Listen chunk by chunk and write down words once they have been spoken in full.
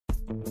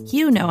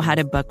You know how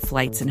to book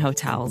flights and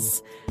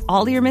hotels.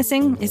 All you're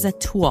missing is a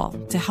tool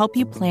to help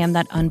you plan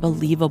that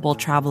unbelievable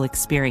travel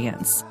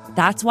experience.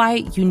 That's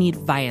why you need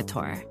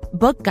Viator.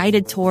 Book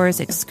guided tours,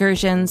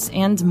 excursions,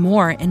 and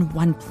more in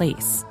one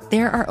place.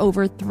 There are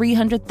over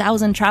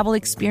 300,000 travel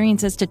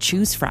experiences to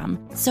choose from,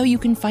 so you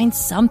can find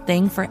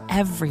something for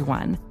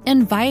everyone.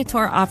 And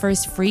Viator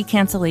offers free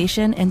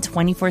cancellation and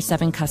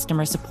 24/7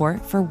 customer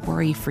support for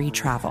worry-free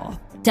travel.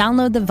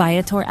 Download the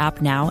Viator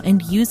app now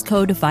and use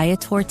code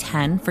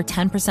Viator10 for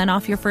 10%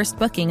 off your first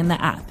booking in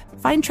the app.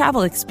 Find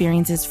travel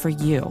experiences for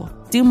you.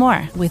 Do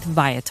more with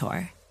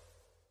Viator.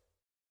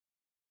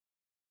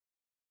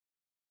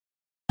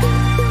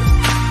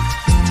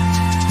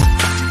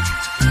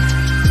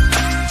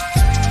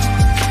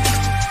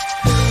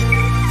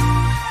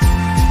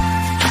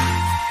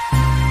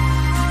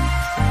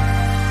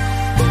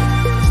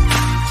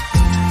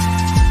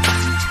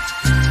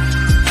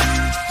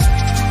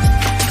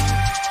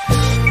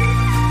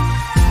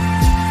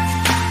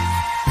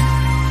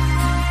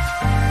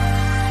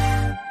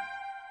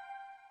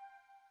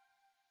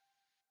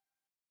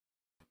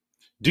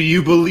 Do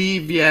you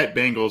believe yet,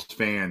 Bengals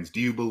fans?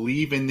 Do you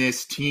believe in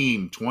this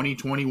team?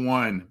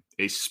 2021,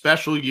 a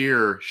special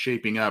year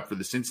shaping up for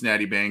the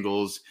Cincinnati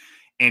Bengals,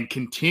 and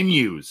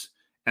continues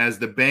as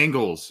the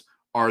Bengals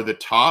are the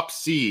top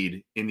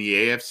seed in the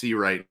AFC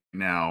right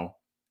now.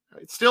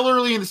 It's still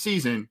early in the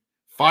season,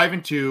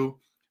 5-2,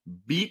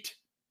 beat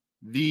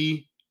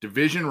the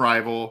division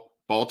rival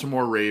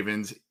Baltimore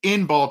Ravens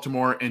in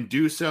Baltimore and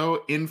do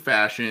so in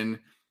fashion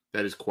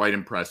that is quite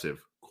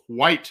impressive.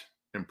 Quite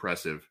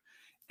impressive.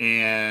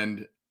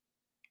 And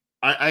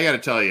I got to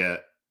tell you,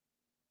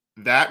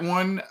 that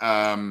one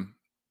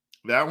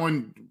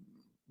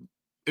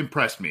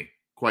impressed me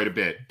quite a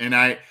bit. And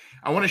I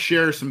want to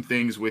share some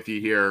things with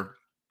you here.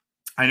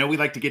 I know we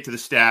like to get to the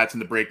stats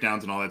and the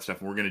breakdowns and all that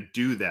stuff, and we're going to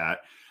do that.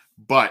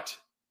 But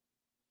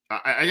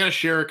I got to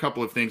share a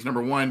couple of things.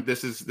 Number one,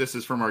 this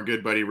is from our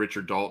good buddy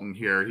Richard Dalton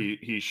here.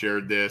 He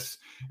shared this,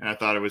 and I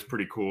thought it was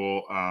pretty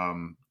cool.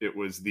 It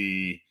was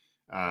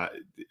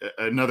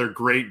another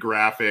great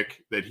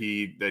graphic that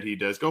he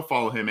does. Go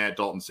follow him at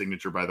Dalton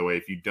Signature, by the way,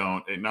 if you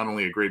don't. And not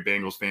only a great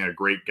Bengals fan, a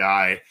great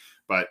guy,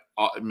 but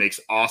makes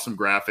awesome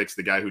graphics.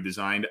 The guy who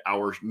designed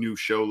our new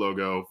show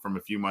logo from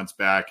a few months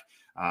back.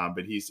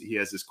 But he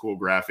has this cool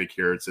graphic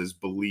here. It says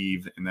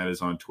 "Believe," and that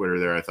is on Twitter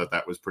there. I thought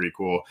that was pretty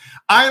cool.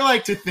 I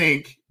like to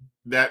think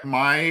that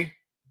my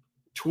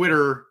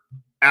Twitter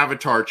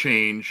avatar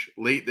change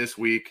late this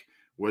week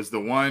was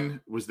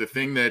the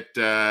thing that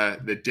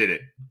did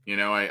it. You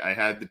know, I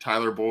had the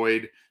Tyler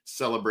Boyd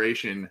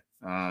celebration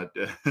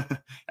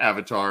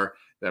avatar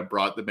that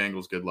brought the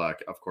Bengals good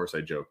luck. Of course,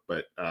 I joke,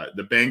 but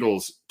the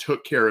Bengals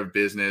took care of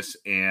business.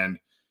 And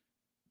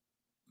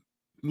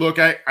look,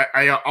 I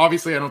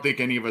obviously I don't think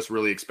any of us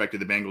really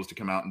expected the Bengals to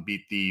come out and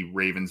beat the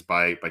Ravens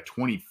by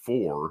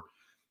 24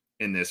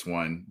 in this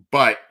one.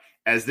 But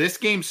as this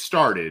game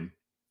started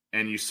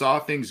and you saw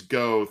things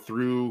go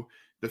through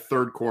the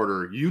third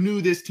quarter, you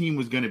knew this team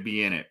was going to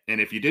be in it.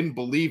 And if you didn't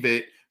believe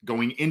it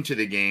going into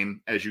the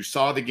game, as you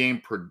saw the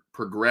game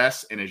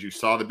progress and as you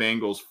saw the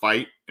Bengals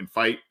fight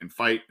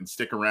and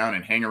stick around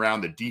and hang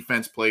around, the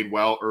defense played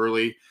well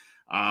early.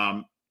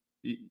 You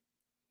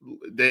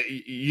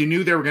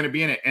knew they were going to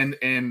be in it.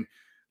 And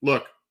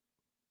look,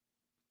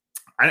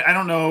 I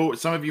don't know.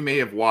 Some of you may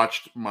have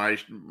watched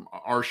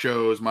our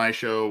shows, my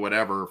show,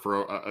 whatever,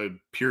 for a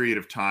period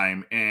of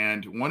time.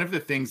 And one of the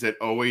things that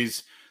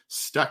always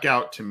stuck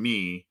out to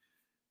me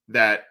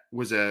that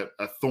was a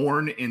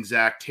thorn in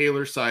Zach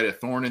Taylor's side, a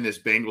thorn in this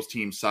Bengals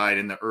team side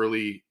in the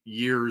early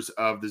years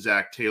of the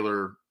Zach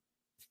Taylor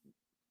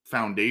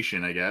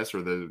foundation, I guess,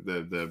 or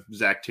the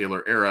Zach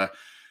Taylor era,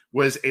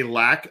 was a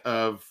lack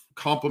of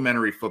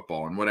complementary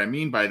football. And what I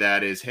mean by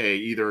that is, hey,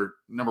 either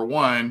number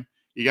one,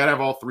 you got to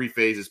have all three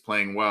phases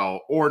playing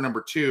well, or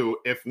number two,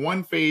 if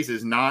one phase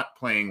is not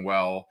playing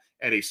well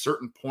at a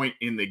certain point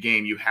in the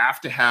game, you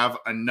have to have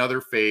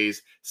another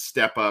phase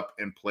step up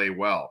and play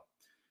well.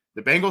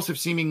 The Bengals have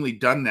seemingly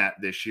done that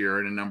this year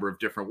in a number of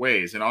different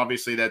ways. And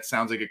obviously that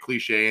sounds like a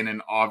cliche and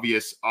an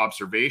obvious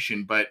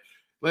observation, but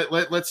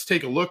let's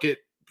take a look at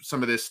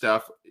some of this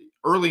stuff.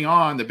 Early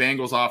on, the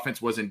Bengals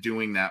offense wasn't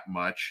doing that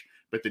much,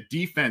 but the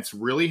defense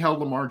really held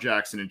Lamar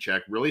Jackson in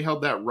check, really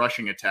held that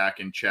rushing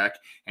attack in check,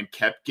 and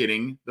kept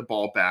getting the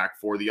ball back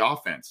for the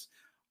offense.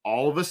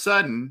 All of a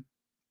sudden,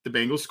 the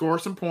Bengals score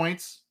some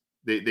points.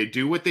 They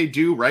do what they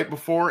do right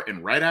before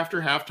and right after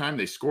halftime.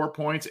 They score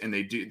points and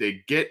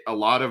they get a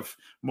lot of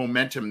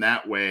momentum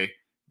that way.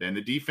 Then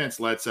the defense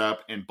lets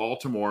up and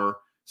Baltimore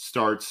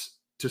starts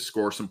to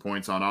score some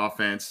points on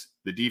offense.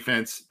 The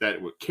defense that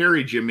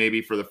carried you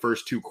maybe for the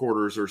first two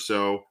quarters or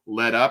so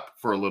let up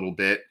for a little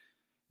bit.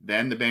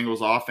 Then the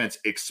Bengals offense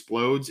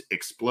explodes.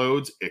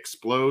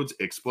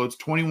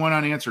 21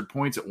 unanswered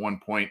points at one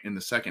point in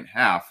the second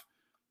half.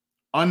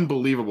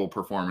 Unbelievable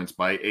performance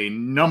by a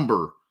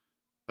number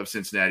of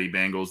Cincinnati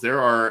Bengals. There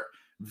are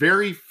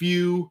very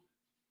few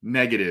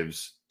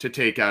negatives to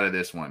take out of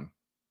this one.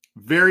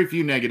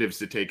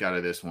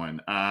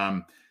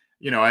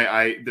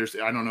 I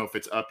don't know if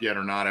it's up yet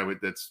or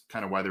not. That's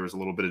kind of why there was a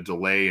little bit of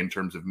delay in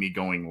terms of me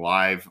going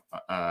live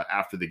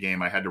after the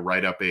game. I had to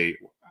write up I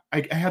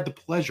had the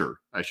pleasure,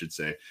 I should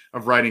say,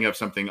 of writing up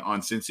something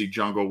on Cincy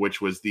Jungle, which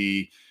was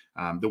the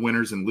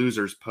winners and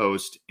losers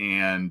post.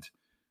 And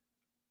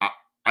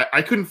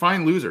I couldn't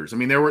find losers. I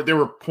mean, there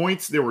were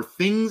points, there were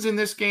things in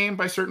this game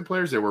by certain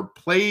players. There were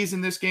plays in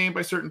this game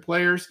by certain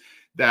players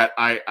that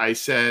I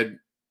said,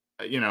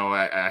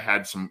 I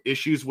had some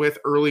issues with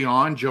early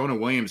on. Jonah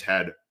Williams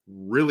had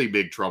really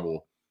big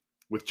trouble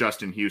with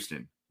Justin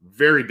Houston,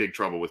 very big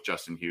trouble with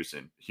Justin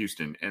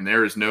Houston. And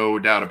there is no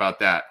doubt about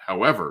that.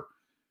 However,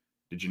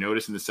 did you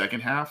notice in the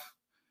second half,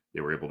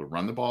 they were able to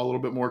run the ball a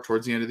little bit more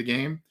towards the end of the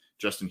game?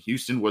 Justin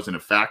Houston wasn't a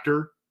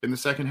factor in the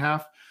second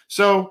half.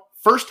 So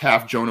first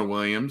half, Jonah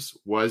Williams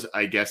was,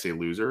 I guess, a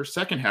loser.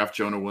 Second half,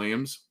 Jonah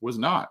Williams was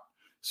not.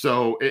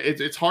 So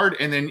it's hard.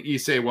 And then you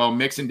say, well,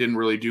 Mixon didn't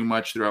really do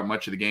much throughout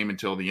much of the game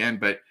until the end.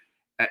 But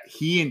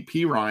he and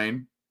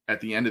Perine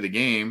at the end of the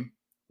game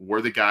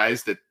were the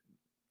guys that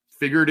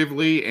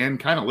figuratively and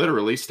kind of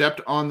literally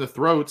stepped on the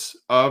throats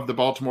of the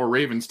Baltimore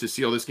Ravens to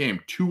seal this game.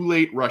 2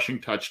 late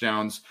rushing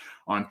touchdowns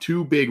on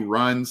 2 big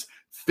runs,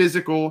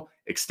 physical,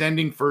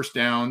 extending first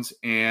downs.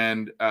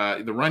 And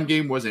the run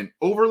game wasn't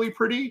overly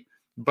pretty,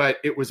 but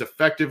it was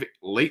effective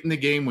late in the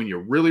game when you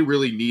really,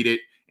 really need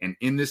it. And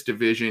in this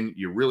division,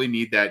 you really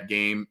need that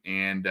game,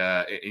 and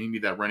you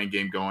need that running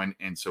game going.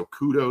 And so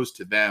kudos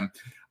to them.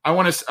 I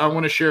want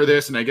to share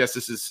this, and I guess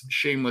this is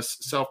shameless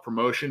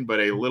self-promotion, but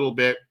a little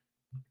bit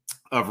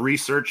of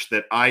research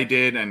that I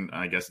did, and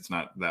I guess it's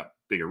not that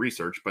big a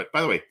research, but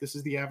by the way, this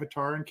is the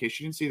avatar. In case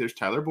you didn't see, there's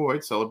Tyler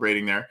Boyd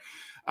celebrating there.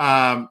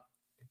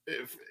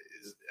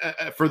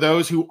 For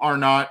those who are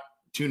not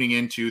tuning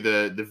into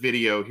the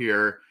video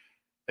here,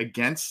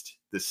 against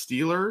the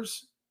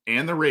Steelers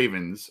and the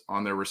Ravens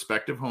on their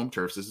respective home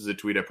turfs, this is a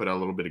tweet I put out a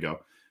little bit ago,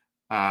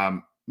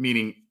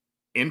 meaning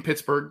in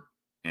Pittsburgh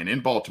and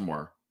in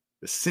Baltimore,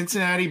 the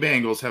Cincinnati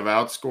Bengals have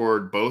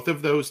outscored both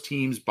of those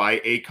teams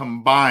by a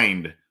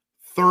combined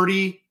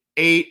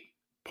 38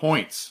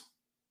 points.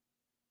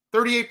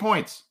 38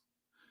 points.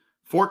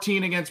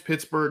 14 against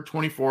Pittsburgh,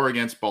 24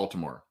 against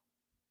Baltimore.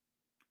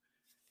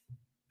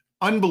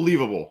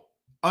 Unbelievable.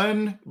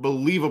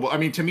 Unbelievable. I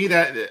mean, to me,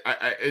 that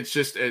it's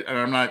just, and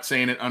I'm not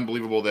saying it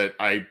unbelievable that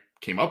I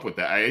came up with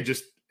that.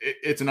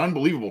 It's an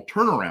unbelievable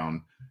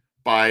turnaround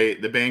by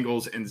the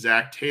Bengals and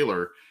Zach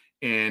Taylor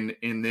in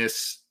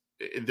this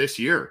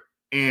year.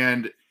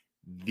 And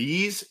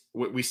we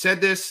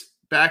said this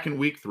back in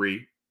week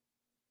 3.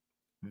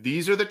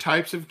 These are the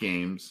types of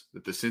games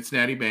that the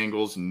Cincinnati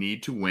Bengals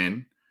need to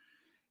win.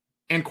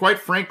 And quite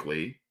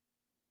frankly,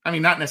 I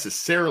mean, not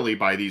necessarily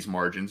by these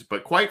margins,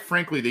 but quite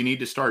frankly, they need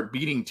to start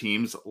beating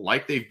teams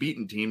like they've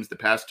beaten teams the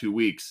past 2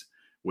 weeks,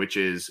 which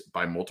is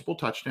by multiple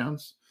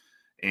touchdowns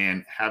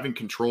and having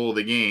control of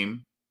the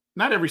game,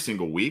 not every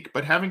single week,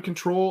 but having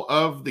control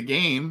of the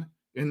game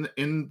in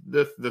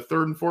the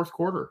third and fourth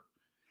quarter.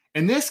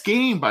 And this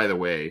game, by the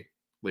way,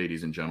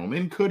 ladies and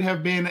gentlemen, could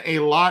have been a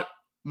lot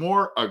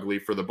more ugly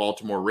for the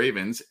Baltimore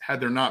Ravens had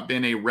there not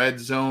been a red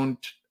zone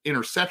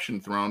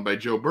interception thrown by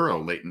Joe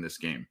Burrow late in this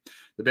game.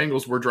 The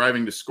Bengals were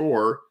driving to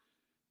score,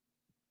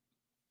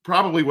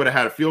 probably would have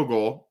had a field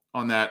goal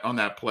on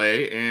that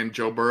play, and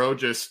Joe Burrow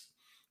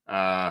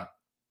Joe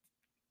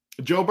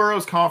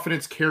Burrow's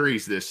confidence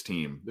carries this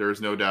team. There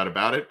is no doubt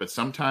about it, but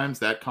sometimes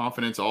that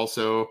confidence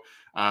also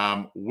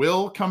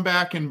will come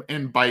back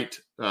and bite.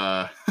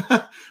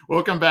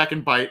 Will come back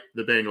and bite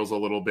the Bengals a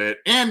little bit,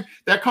 and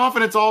that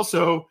confidence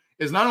also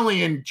is not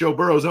only in Joe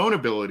Burrow's own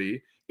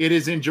ability, it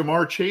is in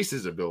Jamar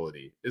Chase's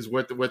ability, is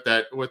what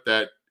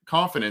that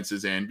confidence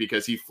is in,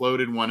 because he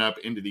floated one up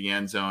into the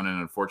end zone,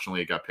 and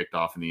unfortunately it got picked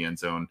off in the end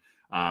zone.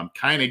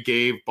 Kind of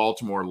gave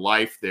Baltimore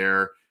life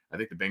there. I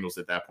think the Bengals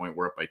at that point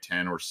were up by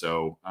 10 or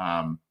so.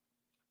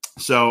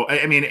 So,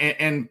 I mean,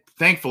 and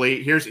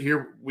thankfully,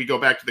 here we go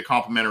back to the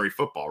complementary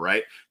football,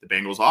 right? The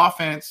Bengals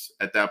offense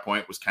at that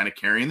point was kind of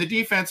carrying the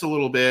defense a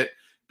little bit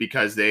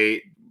because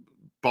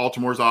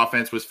Baltimore's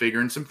offense was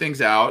figuring some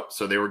things out.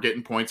 So they were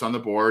getting points on the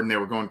board and they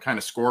were going kind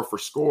of score for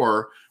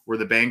score, were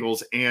the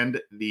Bengals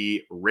and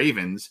the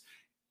Ravens.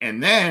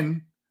 And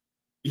then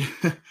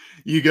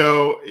you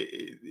go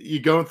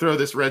and throw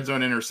this red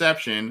zone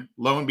interception.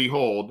 Lo and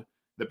behold,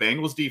 the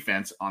Bengals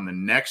defense on the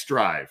next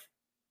drive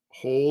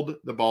hold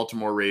the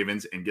Baltimore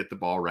Ravens and get the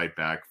ball right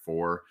back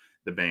for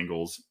the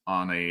Bengals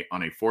on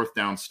a fourth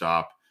down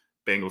stop.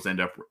 Bengals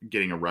end up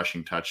getting a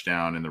rushing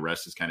touchdown, and the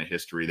rest is kind of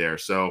history there.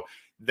 So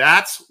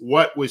that's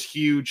what was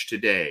huge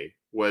today,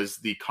 was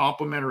the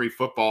complementary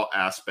football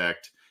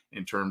aspect,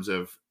 in terms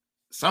of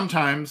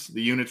sometimes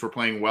the units were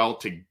playing well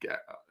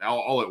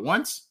all at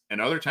once,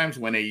 and other times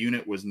when a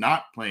unit was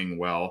not playing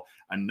well,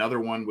 another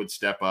one would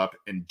step up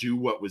and do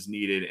what was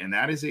needed. And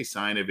that is a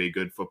sign of a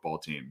good football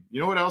team. You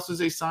know what else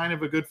is a sign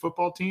of a good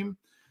football team?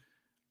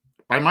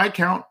 By my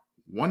count,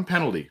 one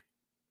penalty.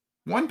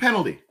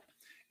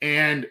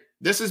 And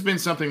this has been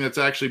something that's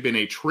actually been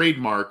a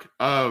trademark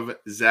of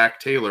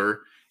Zach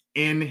Taylor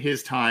in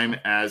his time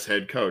as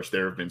head coach.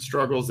 There have been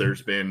struggles.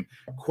 There's been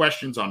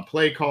questions on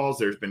play calls.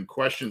 There's been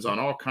questions on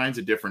all kinds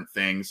of different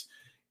things.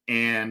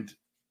 And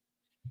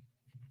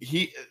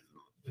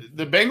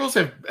the Bengals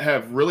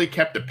have really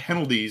kept the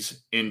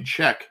penalties in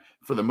check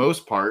for the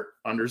most part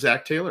under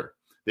Zach Taylor.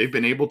 They've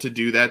been able to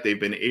do that. They've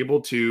been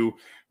able to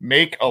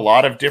make a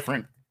lot of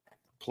different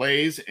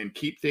plays and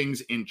keep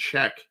things in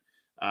check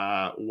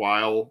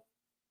while,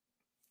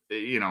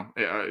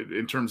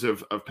 in terms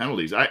of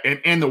penalties.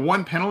 And the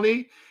one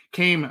penalty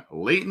came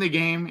late in the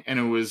game, and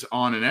it was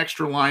on an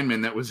extra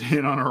lineman that was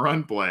in on a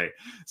run play.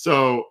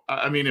 So,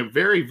 a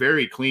very,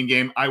 very clean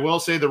game. I will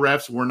say the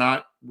refs were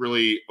not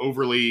really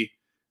overly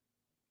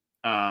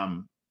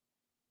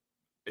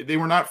they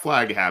were not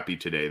flag happy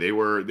today. They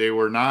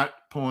were not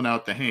pulling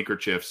out the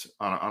handkerchiefs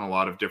on a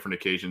lot of different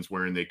occasions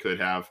wherein they could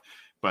have.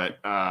 But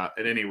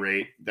at any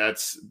rate,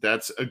 that's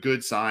a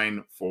good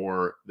sign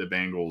for the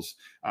Bengals.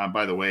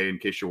 By the way, in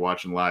case you're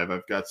watching live,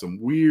 I've got some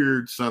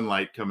weird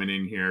sunlight coming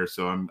in here,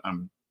 so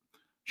I'm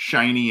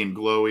shiny and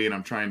glowy, and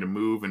I'm trying to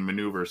move and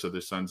maneuver so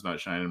the sun's not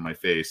shining in my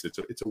face. It's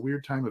a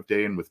weird time of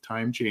day, and with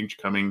time change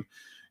coming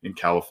in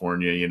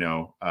California,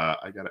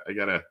 I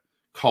gotta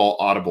call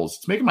audibles.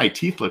 It's making my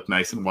teeth look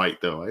nice and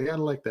white, though. I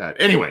gotta like that.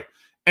 Anyway,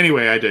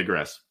 I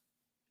digress.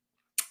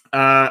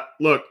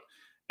 Look,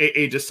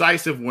 a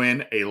decisive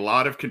win, a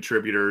lot of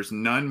contributors,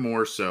 none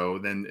more so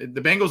than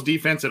the Bengals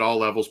defense at all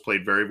levels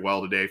played very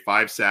well today.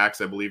 5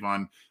 sacks, I believe,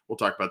 we'll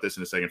talk about this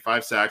in a second.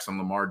 5 sacks on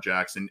Lamar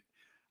Jackson.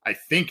 I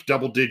think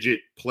double-digit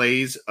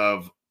plays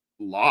of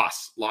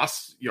loss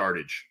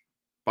yardage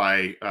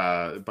by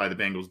the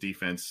Bengals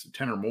defense,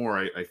 10 or more,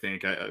 I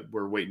think.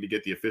 We're waiting to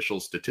get the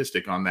official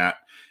statistic on that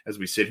as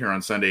we sit here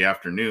on Sunday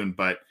afternoon.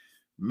 But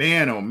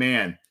man, oh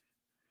man,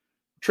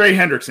 Trey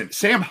Hendrickson,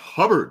 Sam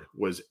Hubbard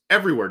was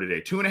everywhere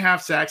today.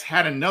 2.5 sacks,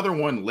 had another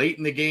one late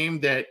in the game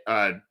that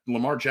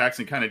Lamar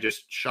Jackson kind of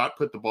just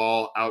put the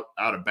ball out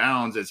of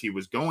bounds as he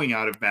was going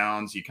out of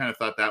bounds. You kind of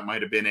thought that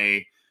might have been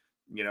a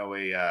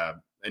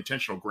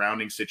intentional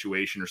grounding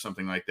situation or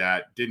something like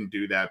that. Didn't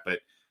do that, but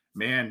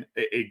man,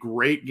 a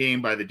great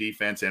game by the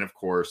defense. And of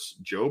course,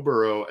 Joe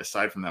Burrow,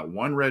 aside from that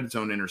one red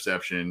zone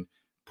interception,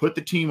 put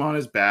the team on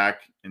his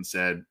back and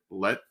said,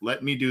 let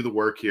me do the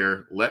work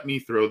here. Let me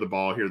throw the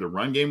ball here. The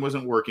run game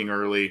wasn't working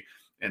early,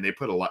 and they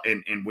put a lot.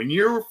 And when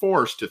you're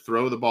forced to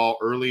throw the ball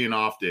early and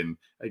often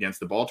against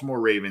the Baltimore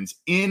Ravens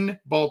in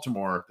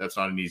Baltimore, that's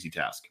not an easy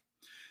task.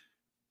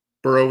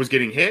 Burrow was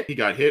getting hit. He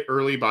got hit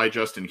early by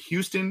Justin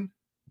Houston,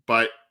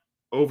 but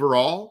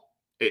overall,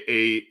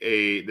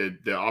 the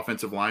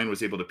offensive line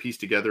was able to piece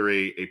together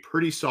a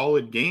pretty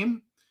solid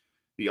game.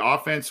 The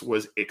offense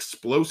was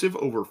explosive,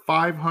 over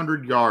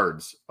 500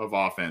 yards of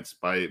offense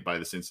by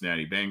the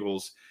Cincinnati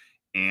Bengals.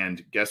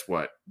 And guess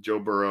what? Joe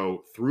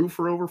Burrow threw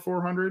for over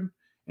 400,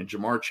 and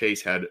Ja'Marr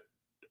Chase had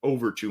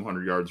over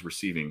 200 yards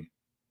receiving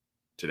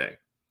today.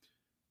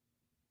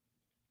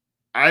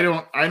 I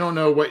don't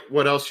know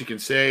what else you can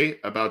say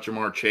about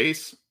Ja'Marr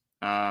Chase.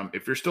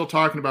 If you're still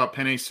talking about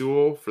Penei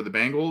Sewell for the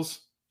Bengals,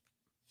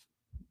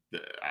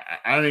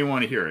 I don't even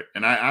want to hear it.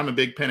 And I'm a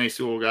big Penei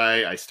Sewell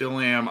guy. I still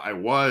am. I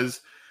was.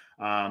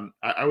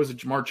 I was a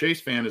Ja'Marr Chase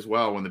fan as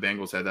well when the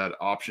Bengals had that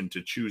option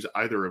to choose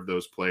either of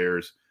those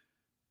players.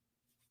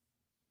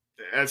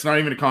 That's not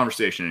even a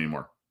conversation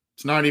anymore.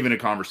 It's not even a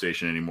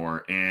conversation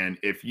anymore. And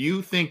if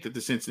you think that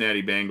the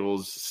Cincinnati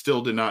Bengals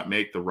still did not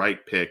make the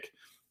right pick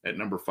at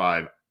number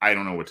 5, I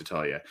don't know what to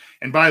tell you.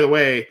 And by the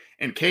way,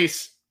 in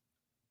case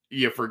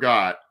you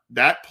forgot,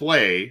 that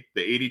play,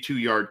 the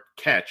 82-yard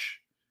catch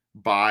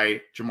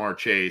by Ja'Marr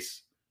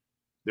Chase,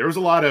 there was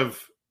a lot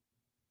of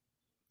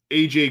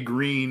AJ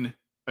Green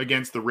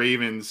against the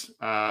Ravens.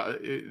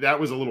 That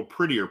was a little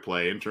prettier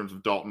play in terms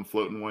of Dalton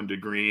floating one to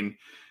Green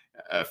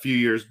a few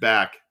years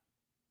back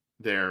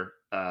there,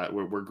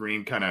 where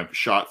Green kind of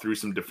shot through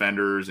some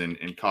defenders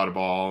and caught a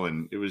ball,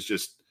 and it was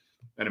just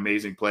an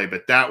amazing play.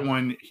 But that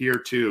one here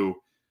too,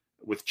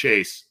 with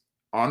Chase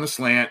on the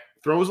slant,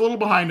 throws a little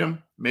behind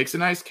him, makes a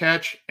nice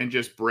catch, and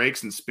just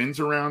breaks and spins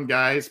around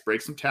guys,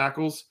 breaks some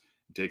tackles,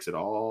 and takes it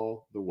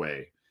all the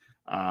way.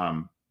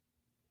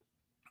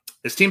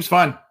 This team's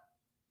fun.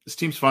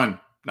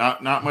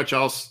 Not much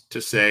else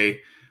to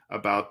say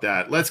about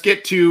that. Let's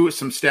get to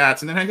some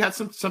stats, and then I got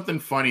something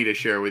funny to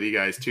share with you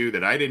guys too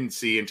that I didn't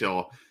see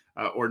until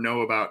or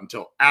know about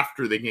until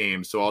after the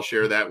game. So I'll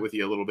share that with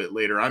you a little bit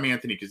later. I'm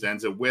Anthony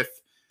Cosenza with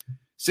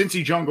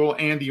Cincy Jungle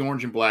and the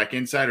Orange and Black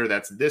Insider.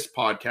 That's this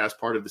podcast,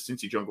 part of the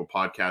Cincy Jungle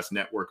Podcast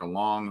Network,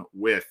 along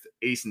with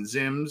Ace and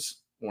Zims,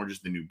 Orange is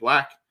the New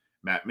Black,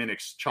 Matt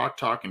Minnick's Chalk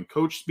Talk and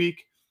Coach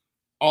Speak.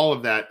 All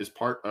of that is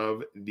part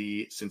of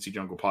the Cincy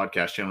Jungle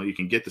Podcast channel. You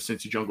can get the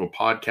Cincy Jungle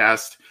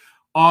Podcast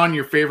on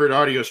your favorite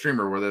audio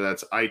streamer, whether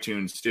that's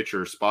iTunes,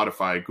 Stitcher,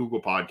 Spotify,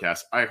 Google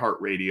Podcasts,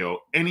 iHeartRadio,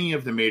 any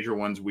of the major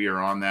ones. We are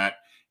on that.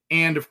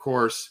 And of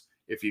course,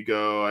 if you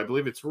go, I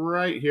believe it's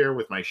right here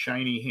with my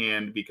shiny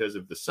hand because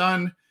of the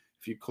sun.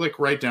 If you click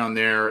right down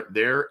there,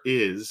 there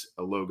is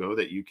a logo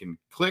that you can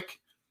click,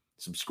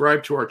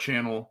 subscribe to our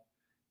channel,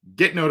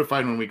 get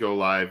notified when we go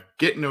live,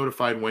 get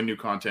notified when new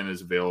content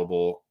is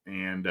available.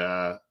 And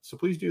so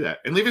please do that.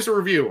 And leave us a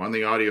review on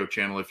the audio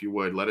channel if you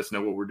would. Let us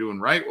know what we're doing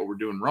right, what we're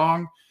doing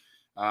wrong.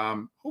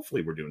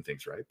 Hopefully we're doing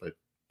things right, but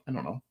I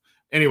don't know.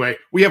 Anyway,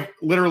 we have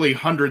literally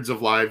hundreds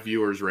of live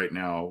viewers right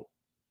now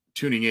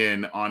tuning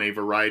in on a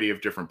variety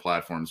of different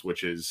platforms,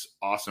 which is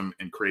awesome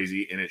and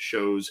crazy. And it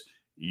shows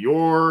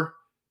your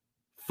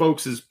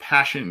folks'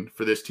 passion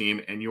for this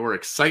team and your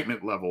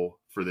excitement level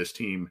for this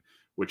team,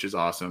 which is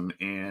awesome.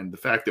 And the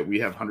fact that we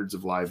have hundreds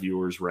of live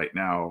viewers right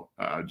now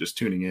just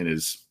tuning in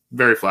is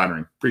very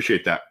flattering.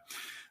 Appreciate that.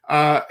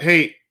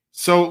 Hey,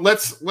 so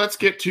let's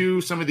get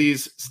to some of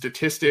these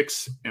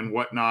statistics and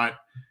whatnot,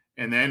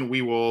 and then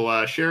we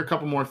will share a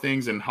couple more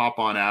things and hop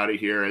on out of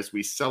here as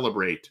we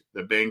celebrate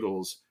the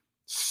Bengals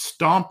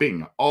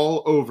stomping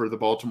all over the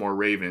Baltimore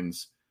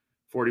Ravens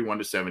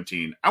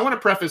 41-17. I want to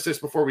preface this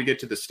before we get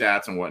to the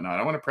stats and whatnot.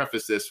 I want to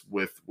preface this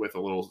with a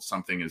little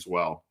something as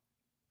well.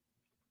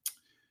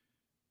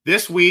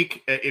 This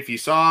week, if you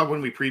saw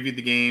when we previewed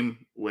the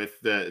game with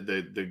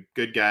the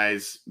good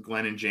guys,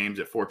 Glenn and James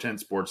at 410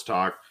 Sports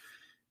Talk,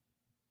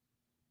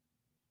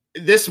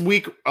 this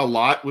week a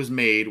lot was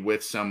made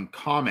with some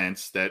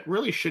comments that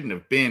really shouldn't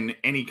have been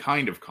any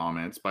kind of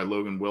comments by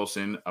Logan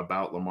Wilson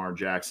about Lamar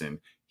Jackson.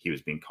 He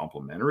was being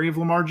complimentary of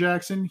Lamar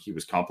Jackson. He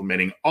was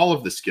complimenting all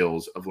of the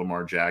skills of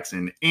Lamar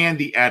Jackson and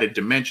the added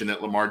dimension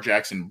that Lamar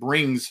Jackson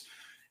brings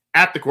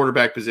at the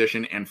quarterback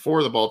position and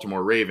for the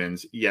Baltimore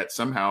Ravens, yet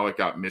somehow it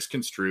got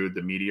misconstrued.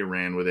 The media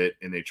ran with it,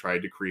 and they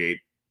tried to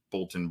create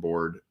bulletin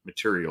board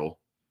material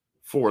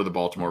for the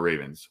Baltimore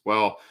Ravens.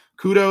 Well,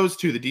 kudos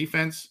to the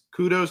defense,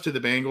 kudos to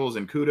the Bengals,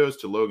 and kudos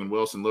to Logan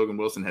Wilson. Logan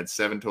Wilson had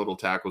 7 total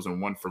tackles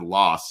and 1 for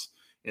loss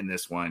in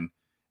this one.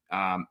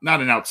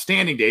 Not an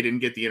outstanding day,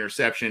 didn't get the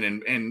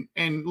interception,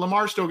 and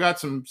Lamar still got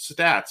some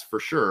stats for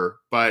sure,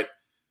 but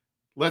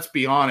let's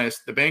be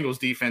honest, the Bengals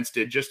defense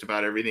did just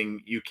about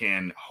everything you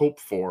can hope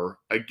for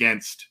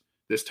against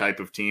this type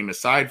of team,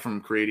 aside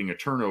from creating a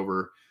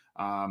turnover.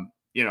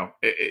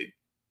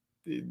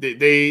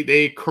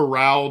 They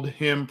corralled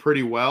him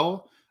pretty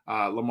well.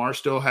 Lamar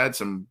still had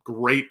some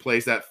great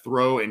plays. That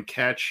throw and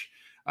catch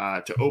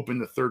to open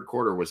the third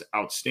quarter was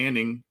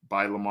outstanding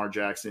by Lamar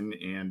Jackson,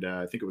 and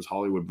I think it was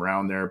Hollywood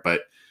Brown there.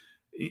 But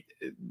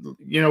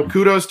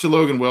kudos to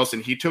Logan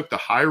Wilson. He took the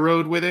high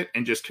road with it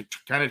and just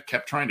kind of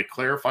kept trying to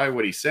clarify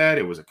what he said.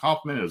 It was a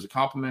compliment. It was a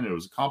compliment. It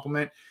was a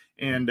compliment.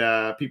 And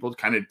people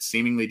kind of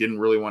seemingly didn't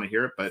really want to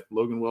hear it, but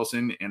Logan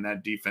Wilson and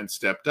that defense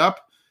stepped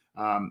up.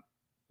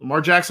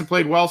 Lamar Jackson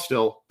played well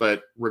still,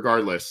 but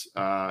regardless,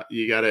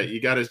 you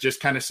gotta just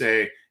kind of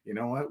say, you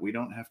know what? We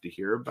don't have to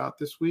hear about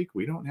this week.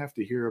 We don't have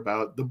to hear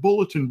about the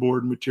bulletin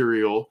board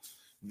material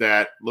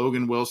that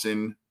Logan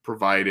Wilson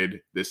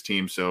provided this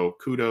team. So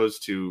kudos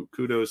to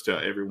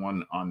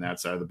everyone on that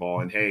side of the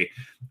ball. And hey,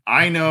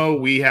 I know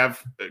we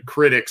have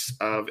critics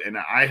of, and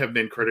I have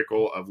been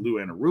critical of Lou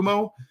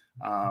Anarumo.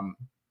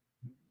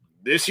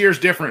 This year's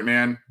different,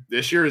 man.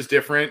 This year is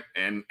different.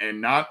 And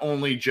not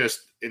only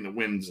just in the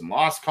wins and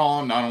loss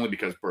column, not only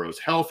because Burrow's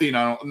healthy,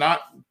 not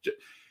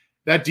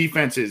that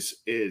defense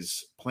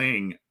is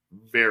playing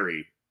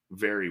very,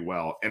 very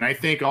well. And I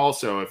think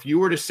also, if you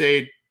were to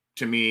say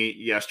to me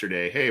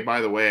yesterday, hey,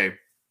 by the way,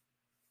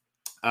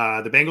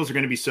 the Bengals are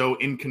going to be so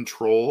in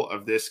control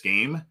of this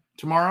game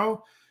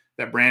tomorrow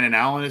that Brandon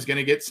Allen is going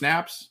to get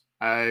snaps,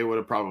 I would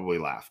have probably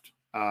laughed.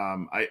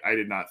 I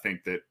did not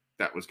think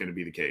that was going to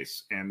be the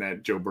case, and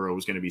that Joe Burrow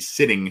was going to be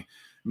sitting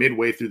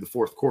midway through the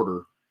fourth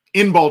quarter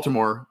in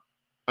Baltimore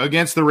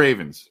against the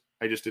Ravens.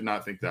 I just did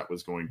not think that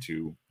was going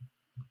to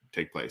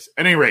take place.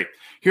 At any rate,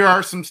 here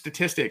are some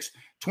statistics.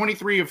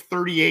 23 of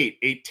 38,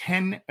 a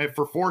 10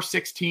 for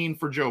 416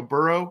 for Joe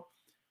Burrow,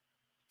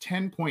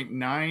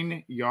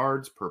 10.9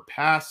 yards per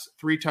pass,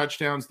 3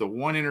 touchdowns, the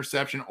 1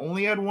 interception,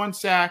 only had 1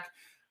 sack.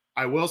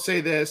 I will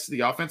say this,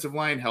 the offensive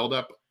line held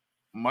up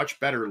much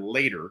better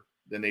later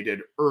than they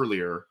did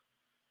earlier,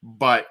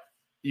 but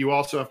you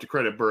also have to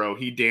credit Burrow.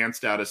 He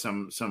danced out of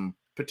some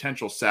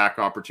potential sack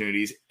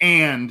opportunities,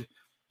 and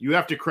you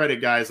have to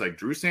credit guys like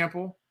Drew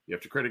Sample. You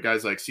have to credit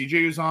guys like CJ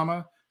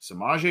Uzomah,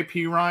 Samaje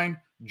Perine,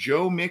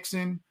 Joe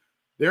Mixon.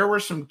 There were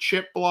some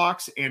chip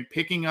blocks and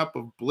picking up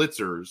of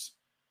blitzers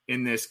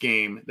in this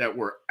game that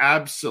were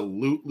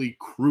absolutely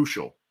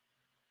crucial.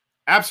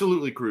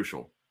 Absolutely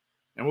crucial.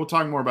 And we'll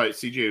talk more about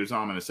CJ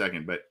Uzomah in a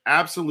second, but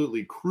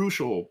absolutely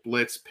crucial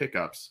blitz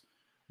pickups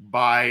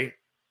by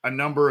a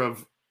number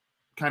of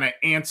kind of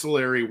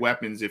ancillary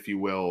weapons, if you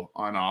will,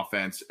 on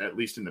offense, at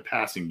least in the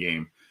passing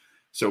game.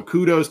 So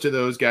kudos to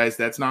those guys.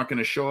 That's not going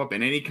to show up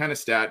in any kind of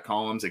stat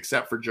columns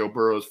except for Joe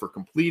Burrow's for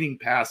completing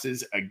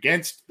passes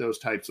against those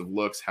types of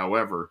looks.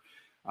 However,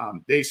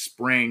 they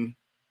sprang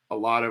a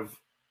lot of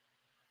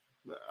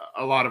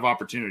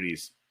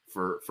opportunities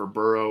for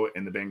Burrow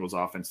and the Bengals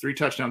offense. 3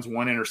 touchdowns,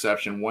 1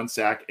 interception, 1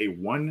 sack, a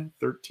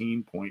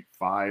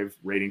 113.5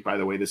 rating. By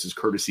the way, this is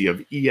courtesy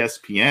of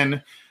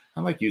ESPN.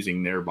 I like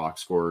using their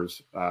box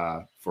scores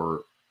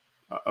for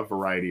a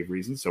variety of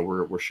reasons. So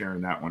we're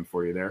sharing that one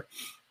for you there.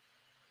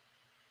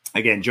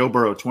 Again, Joe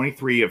Burrow,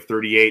 23 of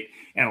 38.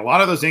 And a lot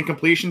of those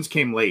incompletions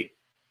came late.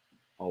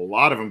 A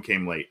lot of them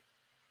came late.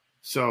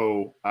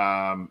 So,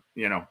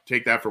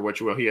 take that for what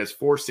you will. He has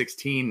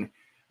 416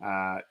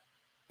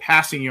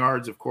 passing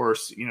yards. Of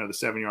course, the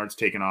 7 yards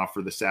taken off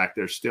for the sack.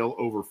 There's still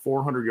over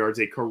 400 yards,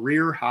 a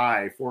career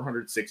high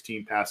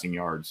 416 passing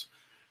yards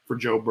for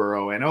Joe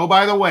Burrow. And oh,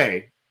 by the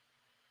way,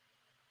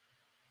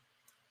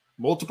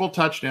 multiple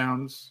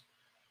touchdown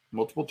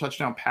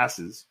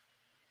passes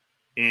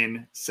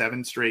in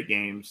 7 straight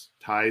games,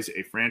 ties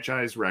a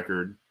franchise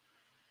record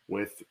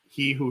with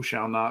he who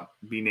shall not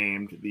be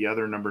named, the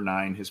other number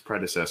 9, his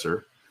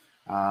predecessor.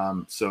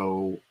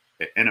 So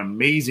an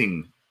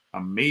amazing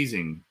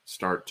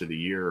start to the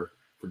year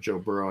for Joe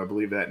Burrow. I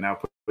believe that now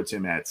puts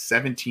him at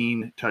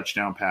 17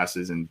 touchdown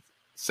passes and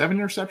 8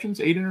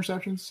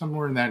 interceptions,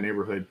 somewhere in that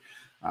neighborhood.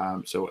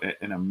 So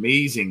an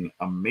amazing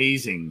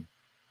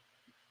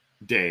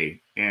day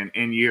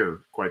and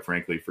year, quite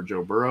frankly, for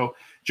Joe Burrow.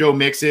 Joe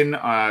Mixon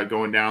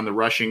going down the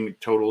rushing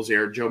totals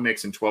there. Joe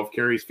Mixon, 12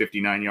 carries,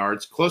 59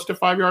 yards, close to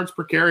 5 yards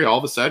per carry. All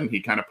of a sudden, he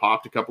kind of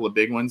popped a couple of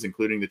big ones,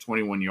 including the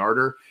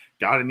 21-yarder,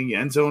 got in the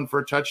end zone for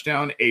a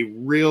touchdown, a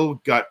real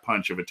gut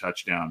punch of a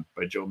touchdown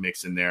by Joe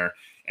Mixon there.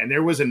 And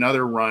there was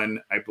another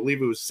run, I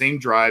believe it was same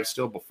drive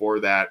still before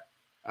that.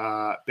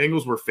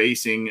 Bengals were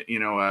facing,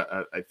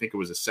 I think it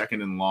was a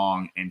 2nd and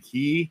long, and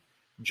he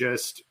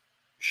just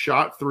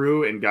shot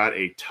through and got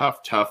a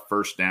tough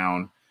first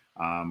down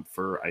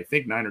for I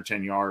think 9 or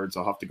 10 yards.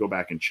 I'll have to go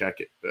back and check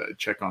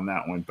on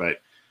that one,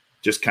 but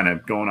just kind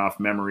of going off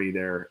memory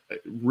there.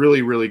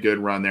 Really good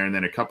run there. And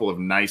then a couple of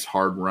nice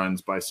hard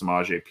runs by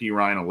Samaje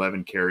Perine,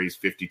 11 carries,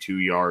 52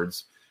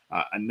 yards,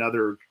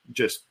 another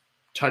just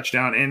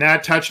touchdown. And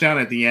that touchdown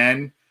at the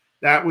end,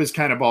 that was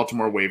kind of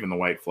Baltimore waving the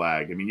white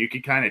flag. I mean, you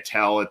could kind of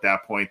tell at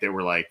that point they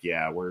were like,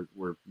 yeah, we're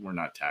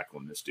not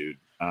tackling this dude.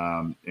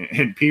 And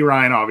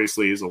Perine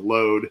obviously is a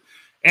load.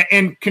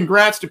 And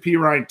congrats to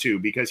Perine too,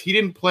 because he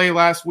didn't play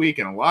last week,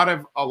 and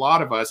a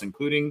lot of us,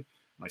 including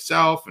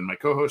myself and my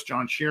co-host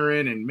John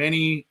Sheeran and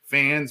many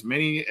fans,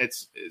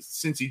 it's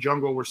Cincy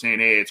Jungle, were saying,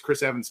 hey, it's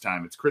Chris Evans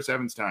time. It's Chris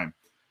Evans time.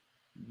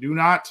 Do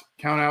not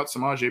count out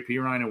Samaje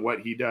Perine and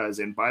what he does.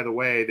 And by the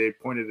way, they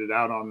pointed it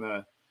out on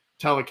the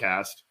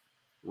telecast.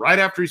 Right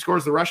after he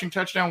scores the rushing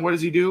touchdown, what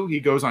does he do?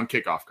 He goes on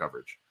kickoff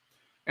coverage.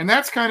 And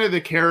that's kind of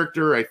the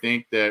character I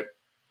think that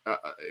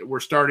we're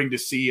starting to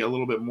see a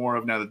little bit more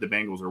of now that the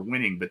Bengals are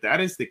winning. But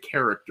that is the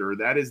character,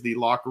 that is the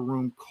locker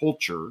room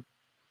culture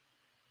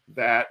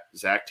that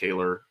Zach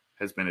Taylor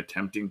has been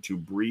attempting to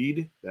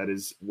breed. That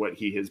is what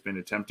he has been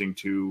attempting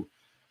to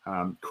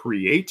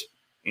create.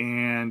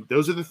 And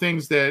those are the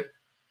things that,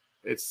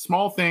 it's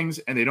small things,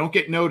 and they don't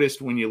get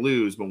noticed when you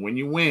lose. But when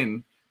you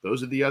win,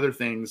 those are the other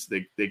things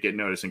that get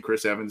noticed. And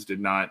Chris Evans did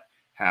not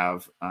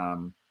get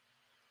in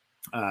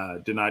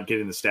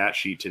the stat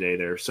sheet today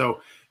there.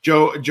 So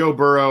Joe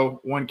Burrow,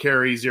 1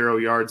 carry, 0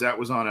 yards. That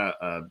was on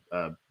a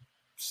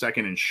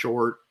 2nd and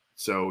short.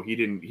 So he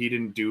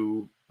didn't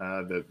do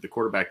the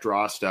quarterback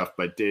draw stuff,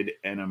 but did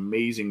an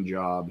amazing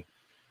job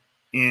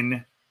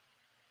in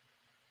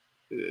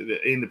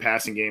the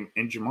passing game.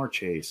 And Ja'Marr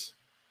Chase,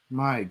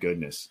 my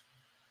goodness.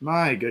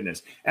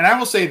 And I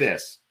will say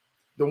this.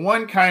 The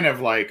one kind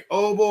of like,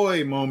 oh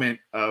boy moment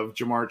of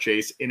Ja'Marr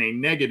Chase in a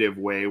negative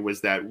way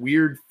was that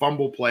weird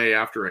fumble play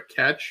after a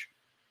catch.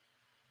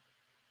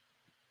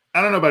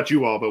 I don't know about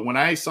you all, but when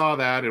I saw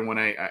that and when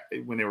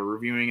they were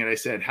reviewing it, I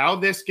said, how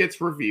this gets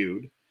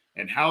reviewed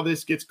and how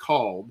this gets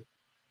called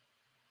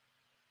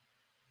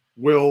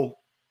will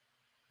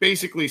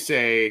basically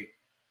say,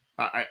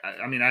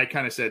 I mean, I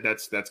kind of said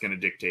that's going to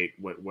dictate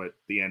what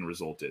the end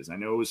result is. I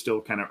know it was still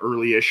kind of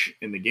early-ish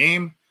in the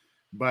game,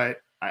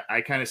 but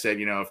I kind of said,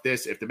 if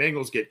the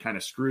Bengals get kind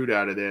of screwed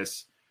out of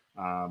this,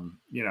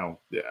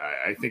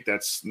 I think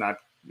that's not,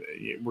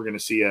 we're going to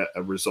see a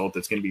result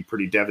that's going to be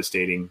pretty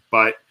devastating.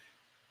 But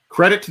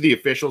credit to the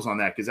officials on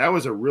that, because that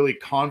was a really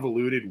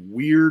convoluted,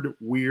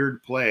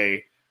 weird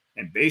play.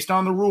 And based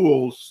on the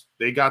rules,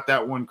 they got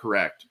that one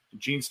correct.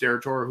 Gene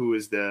Steratore, who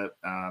is the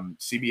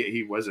CBS,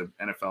 he was an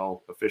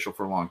NFL official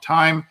for a long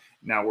time,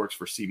 now works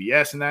for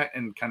CBS and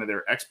kind of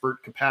their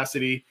expert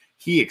capacity.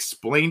 He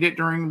explained it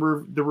during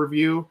the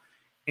review.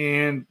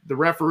 And the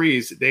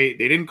referees, they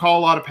didn't call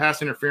a lot of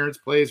pass interference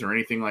plays or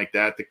anything like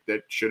that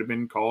should have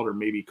been called or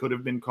maybe could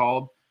have been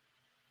called.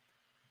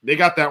 They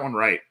got that one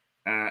right.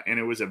 And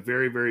it was a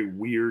very, very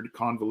weird,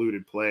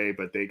 convoluted play,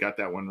 but they got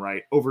that one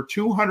right. Over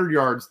 200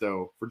 yards,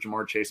 though, for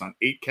Ja'Marr Chase on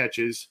 8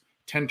 catches,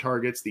 10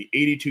 targets, the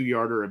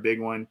 82-yarder, a big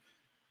one,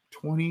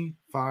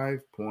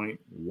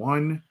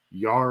 25.1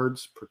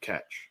 yards per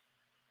catch.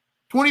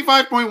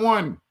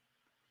 25.1.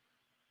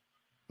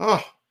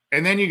 Oh,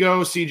 and then you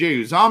go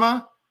CJ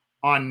Uzomah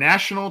on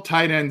National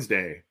Tight Ends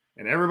Day.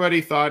 And everybody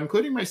thought,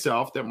 including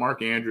myself, that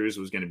Mark Andrews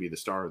was going to be the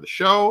star of the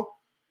show.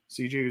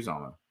 CJ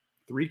Uzomah,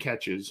 3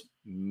 catches,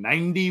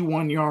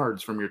 91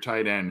 yards from your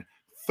tight end,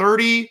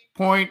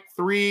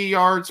 30.3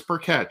 yards per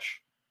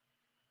catch,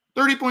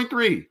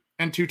 30.3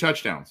 and 2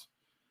 touchdowns.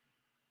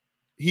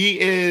 He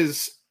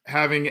is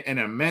having an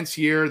immense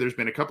year. There's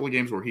been a couple of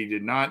games where he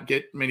did not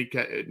get many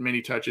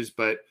touches,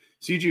 but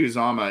CJ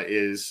Uzomah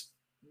is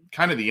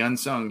kind of the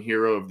unsung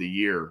hero of the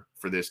year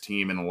for this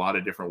team in a lot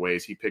of different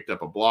ways. He picked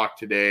up a block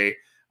today.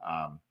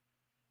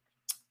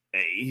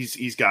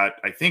 He's got,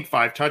 I think,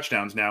 5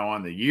 touchdowns now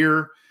on the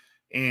year.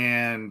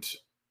 And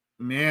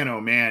man,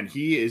 oh man,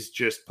 he is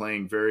just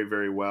playing very,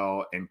 very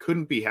well, and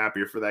couldn't be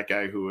happier for that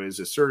guy who has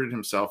asserted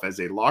himself as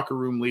a locker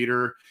room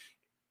leader.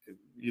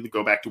 You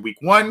go back to week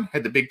 1,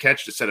 had the big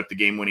catch to set up the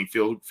game-winning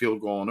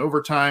field goal in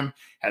overtime,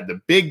 had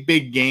the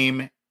big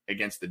game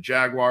against the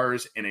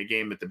Jaguars in a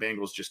game that the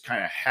Bengals just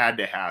kind of had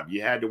to have.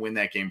 You had to win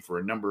that game for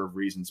a number of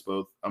reasons,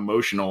 both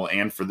emotional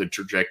and for the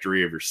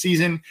trajectory of your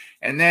season.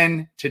 And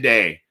then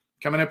today,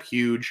 coming up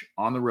huge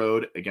on the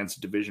road against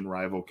a division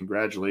rival.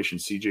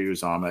 Congratulations, CJ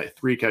Uzomah.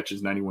 3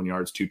 catches, 91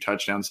 yards, 2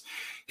 touchdowns.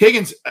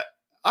 Higgins,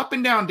 up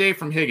and down day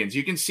from Higgins.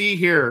 You can see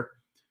here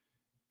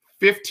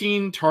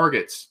 15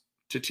 targets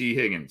to T.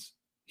 Higgins.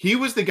 He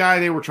was the guy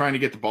they were trying to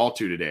get the ball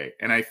to today.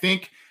 And I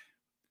think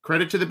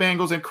credit to the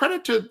Bengals and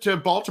credit to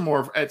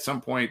Baltimore at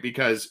some point,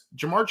 because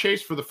Ja'Marr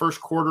Chase for the first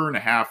quarter and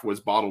a half was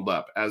bottled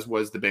up, as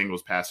was the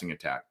Bengals passing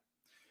attack.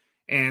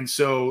 And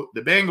so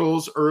the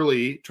Bengals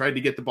early tried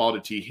to get the ball to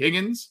T.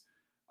 Higgins.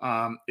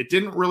 It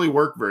didn't really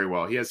work very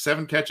well. He has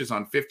 7 catches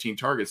on 15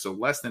 targets, so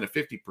less than a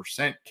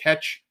 50%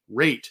 catch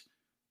rate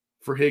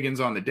for Higgins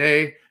on the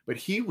day. But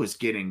he was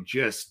getting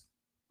just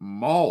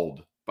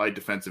mauled by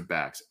defensive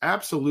backs,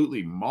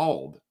 absolutely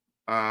mauled.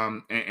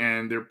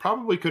 And there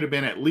probably could have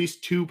been at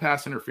least 2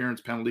 pass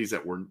interference penalties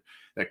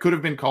that could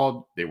have been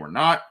called. They were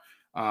not.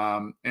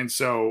 And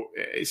so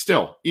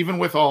still, even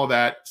with all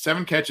that,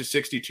 7 catches,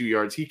 62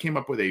 yards, he came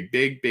up with a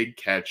big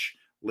catch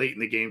late in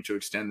the game to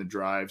extend the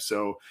drive.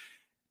 So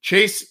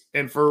Chase,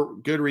 and for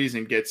good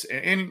reason,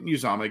 and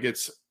Uzomah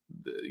gets,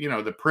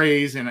 the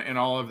praise and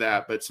all of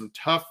that, but some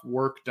tough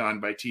work done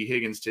by T.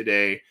 Higgins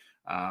today.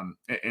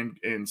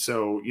 And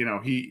so,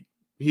 he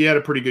had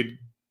a pretty good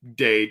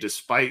day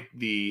despite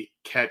the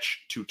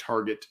catch to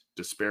target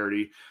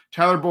disparity.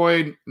 Tyler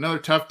Boyd, another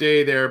tough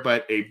day there,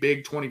 but a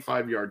big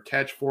 25-yard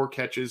catch, 4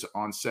 catches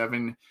on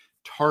 7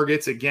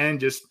 targets. Again,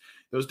 just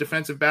those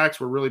defensive backs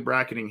were really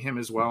bracketing him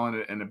as well,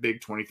 and a big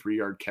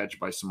 23-yard catch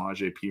by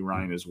Samaje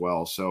Perine as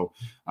well. So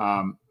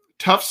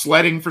tough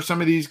sledding for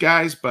some of these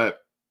guys, but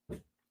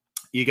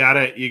you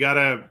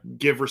gotta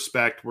give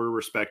respect where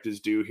respect is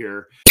due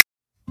here.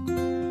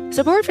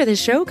 Support for this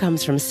show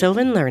comes from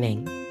Sylvan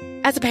Learning.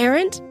 As a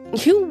parent,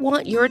 you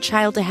want your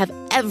child to have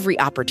every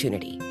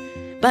opportunity,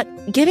 but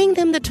giving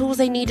them the tools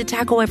they need to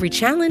tackle every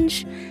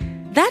challenge,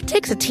 that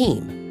takes a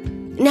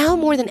team. Now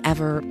more than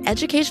ever,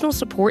 educational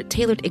support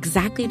tailored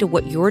exactly to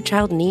what your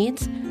child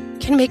needs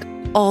can make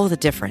all the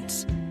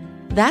difference.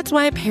 That's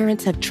why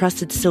parents have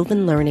trusted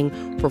Sylvan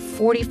Learning for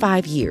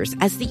 45 years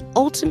as the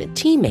ultimate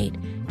teammate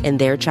in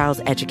their child's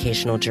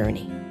educational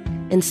journey,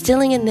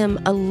 instilling in them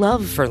a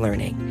love for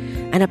learning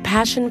and a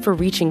passion for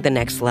reaching the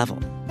next level.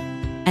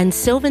 And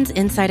Sylvan's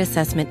Insight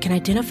Assessment can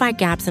identify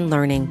gaps in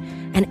learning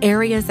and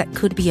areas that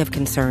could be of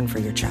concern for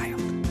your child.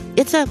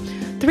 It's a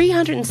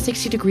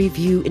 360-degree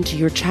view into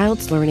your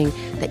child's learning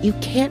that you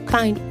can't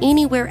find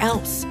anywhere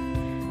else,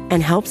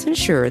 and helps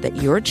ensure that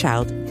your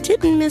child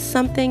didn't miss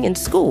something in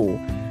school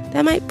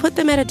that might put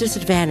them at a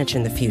disadvantage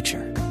in the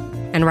future.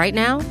 And right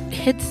now,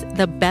 it's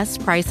the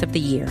best price of the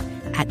year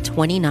at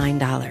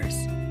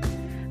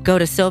 $29. Go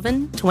to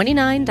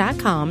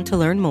sylvan29.com to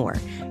learn more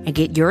and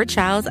get your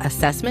child's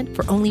assessment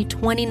for only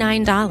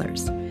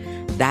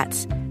 $29.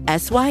 That's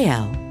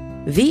SYLVAN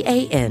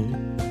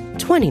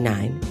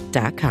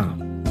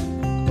 29.com.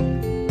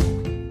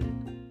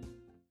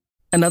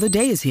 Another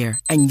day is here,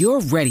 and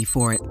you're ready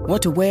for it.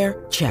 What to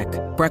wear? Check.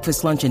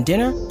 Breakfast, lunch, and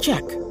dinner?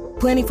 Check.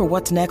 Planning for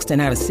what's next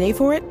and how to save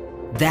for it?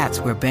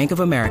 That's where Bank of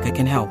America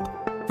can help.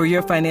 For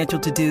your financial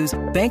to-dos,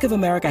 Bank of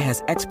America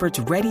has experts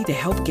ready to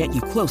help get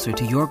you closer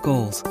to your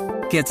goals.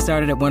 Get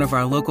started at one of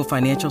our local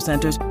financial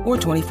centers or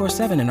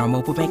 24/7 in our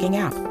mobile banking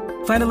app.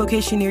 Find a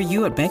location near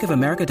you at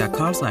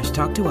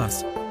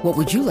bankofamerica.com/talktous. What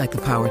would you like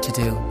the power to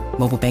do?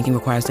 Mobile banking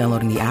requires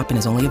downloading the app and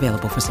is only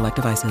available for select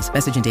devices.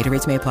 Message and data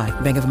rates may apply.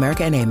 Bank of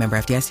America NA, member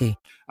FDIC.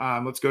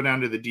 Let's go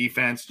down to the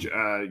defense.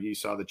 You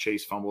saw the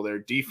Chase fumble there.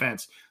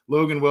 Defense,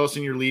 Logan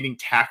Wilson, your leading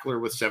tackler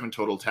with 7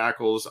 total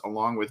tackles,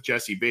 along with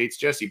Jesse Bates.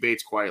 Jesse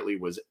Bates quietly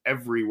was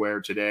everywhere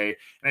today.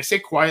 And I say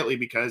quietly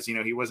because,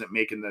 he wasn't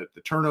making the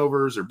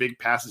turnovers or big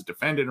passes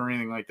defended or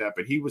anything like that,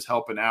 but he was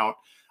helping out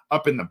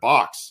up in the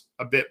box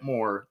a bit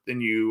more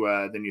than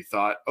you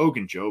thought.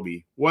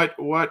 Ogunjobi, what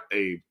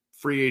a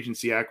free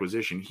agency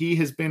acquisition he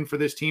has been for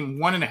this team.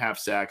 1.5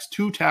 sacks,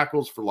 2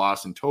 tackles for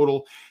loss in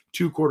total,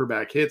 2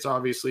 quarterback hits.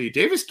 Obviously,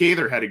 Davis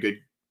Gaither had a good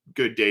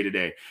day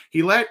today.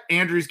 He let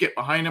Andrews get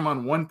behind him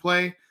on one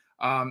play,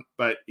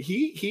 but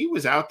he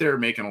was out there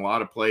making a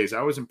lot of plays.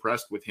 I was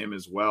impressed with him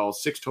as well.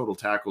 6 total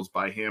tackles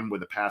by him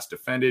with a pass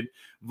defended.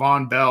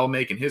 Von Bell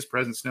making his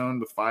presence known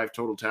with 5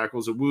 total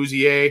tackles.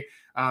 Awuzie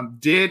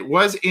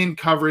was in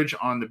coverage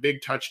on the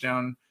big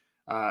touchdown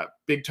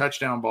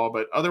ball,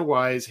 but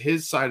otherwise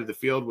his side of the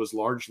field was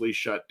largely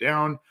shut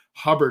down.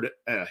 Hubbard,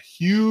 a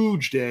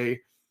huge day,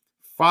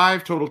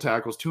 5 total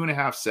tackles,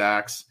 2.5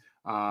 sacks.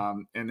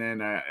 And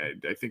then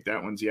I think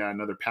that one's,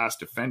 another pass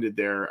defended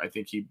there. I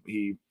think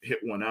he hit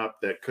one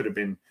up that could have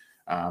been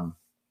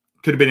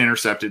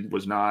intercepted,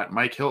 was not.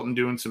 Mike Hilton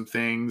doing some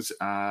things.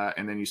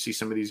 And then you see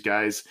some of these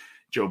guys,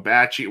 Joe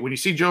Bacci. When you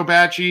see Joe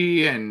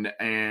Bacci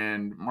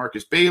and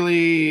Marcus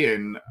Bailey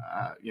and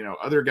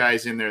other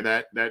guys in there,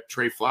 that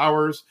Trey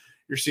Flowers,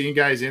 you're seeing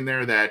guys in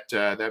there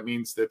that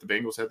means that the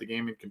Bengals had the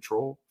game in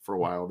control for a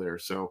while there.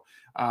 So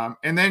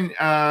and then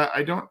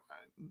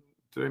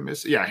did I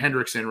miss? Yeah,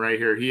 Hendrickson right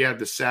here. He had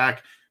the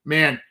sack.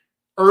 Man,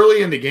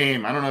 early in the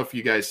game, I don't know if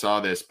you guys saw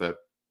this, but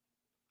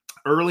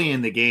early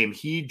in the game,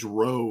 he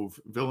drove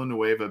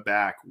Villanueva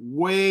back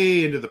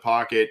way into the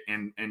pocket,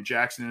 and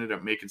Jackson ended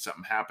up making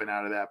something happen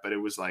out of that. But it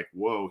was like,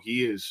 whoa,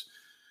 he's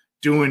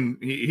doing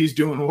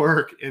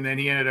work. And then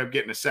he ended up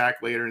getting a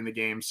sack later in the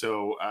game.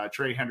 So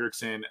Trey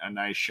Hendrickson, a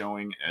nice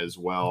showing as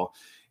well.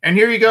 And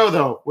here you go,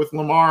 though, with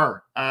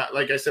Lamar.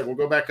 Like I said, we'll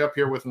go back up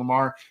here with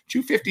Lamar.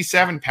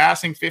 257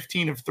 passing,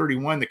 15 of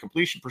 31. The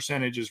completion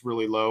percentage is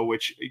really low,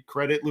 which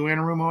credit Lou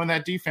Anarumo and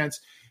that defense,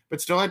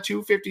 but still had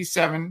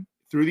 257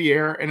 through the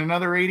air and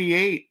another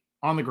 88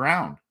 on the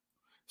ground.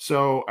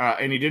 So,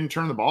 and he didn't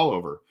turn the ball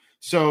over.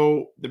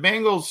 So the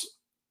Bengals,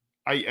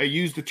 I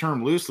use the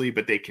term loosely,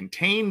 but they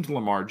contained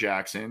Lamar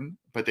Jackson,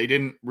 but they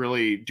didn't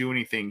really do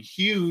anything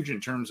huge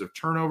in terms of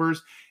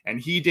turnovers. And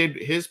he did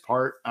his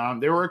part.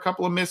 There were a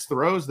couple of missed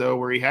throws, though,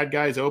 where he had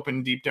guys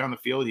open deep down the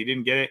field. He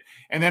didn't get it.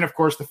 And then, of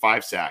course, the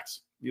 5 sacks.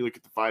 You look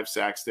at the 5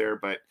 sacks there,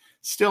 but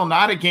still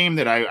not a game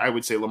that I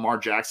would say Lamar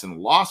Jackson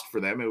lost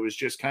for them. It was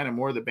just kind of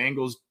more the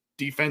Bengals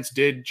defense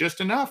did just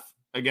enough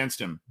against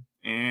him.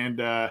 And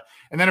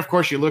then, of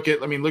course, look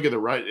at the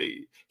right.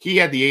 He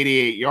had the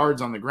 88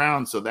 yards on the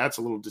ground, so that's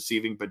a little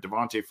deceiving. But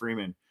Devontae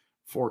Freeman,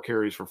 4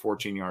 carries for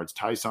 14 yards.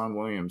 Tyson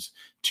Williams,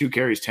 2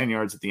 carries, 10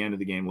 yards at the end of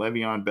the game.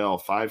 Le'Veon Bell,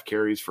 5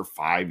 carries for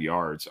 5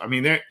 yards. I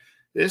mean,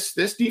 this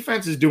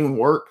defense is doing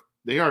work.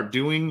 They are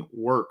doing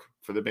work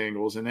for the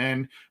Bengals. And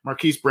then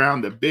Marquise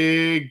Brown, the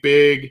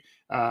big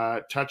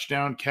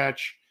touchdown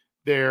catch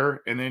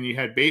there. And then you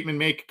had Bateman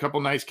make a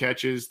couple nice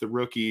catches. The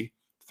rookie,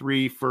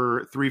 3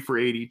 for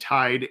 80,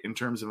 tied in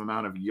terms of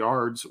amount of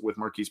yards with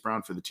Marquise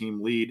Brown for the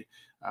team lead.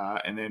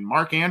 And then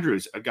Mark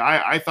Andrews, a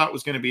guy I thought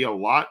was going to be a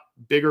lot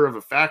bigger of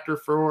a factor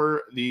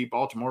for the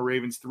Baltimore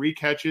Ravens, 3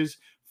 catches,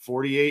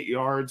 48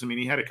 yards. I mean,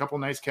 he had a couple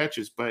nice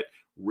catches, but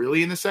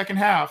really in the second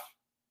half,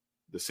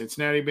 the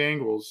Cincinnati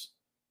Bengals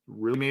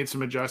really made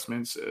some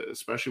adjustments,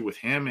 especially with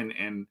him.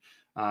 And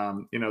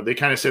they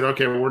kind of said,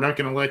 okay, well, we're not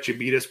going to let you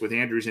beat us with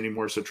Andrews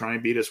anymore. So try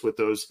and beat us with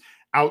those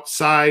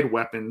outside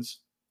weapons.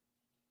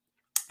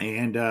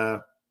 And,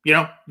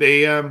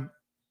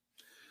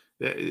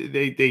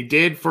 they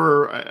did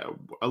for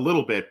a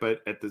little bit,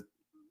 but at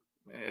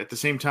the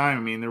same time,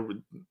 I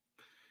mean,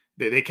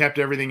 they kept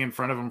everything in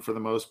front of them for the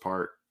most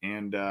part.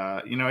 And,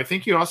 I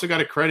think you also got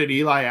to credit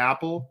Eli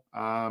Apple.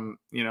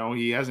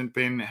 He hasn't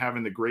been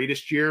having the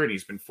greatest year, and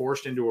he's been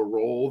forced into a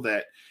role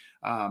that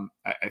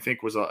I think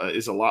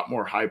is a lot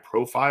more high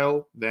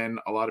profile than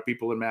a lot of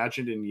people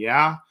imagined. And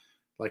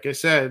like I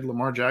said,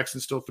 Lamar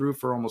Jackson still threw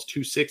for almost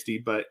 260,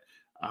 but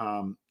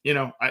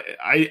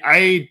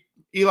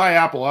Eli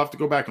Apple, I'll have to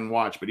go back and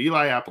watch, but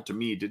Eli Apple to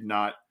me did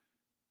not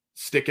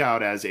stick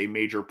out as a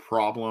major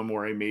problem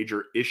or a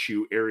major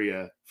issue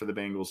area for the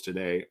Bengals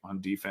today on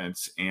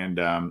defense. And,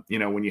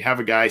 when you have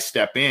a guy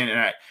step in,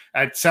 and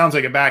it sounds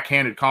like a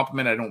backhanded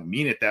compliment, I don't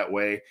mean it that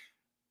way.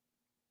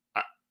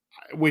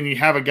 When you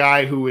have a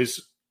guy who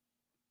is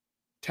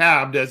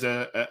tabbed as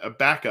a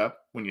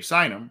backup when you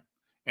sign him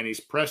and he's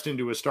pressed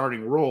into a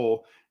starting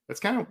role, that's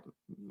kind of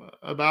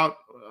about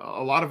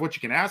a lot of what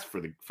you can ask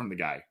from the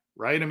guy,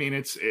 right? I mean,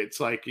 it's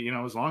like,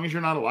 as long as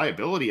you're not a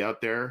liability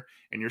out there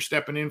and you're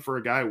stepping in for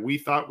a guy we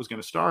thought was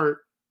going to start,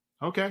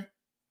 okay,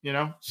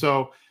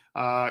 so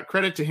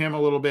credit to him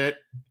a little bit.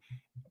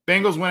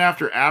 Bengals went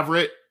after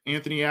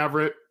Anthony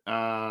Averett,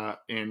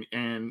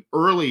 and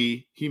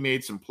early he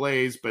made some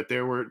plays, but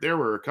there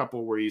were a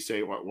couple where you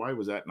say, why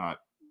was that not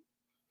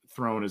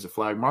thrown as a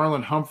flag?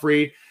 Marlon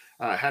Humphrey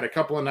had a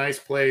couple of nice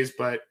plays,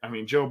 but I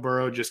mean, Joe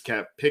Burrow just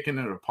kept picking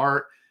it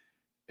apart.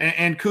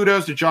 And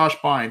kudos to Josh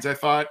Bynes. I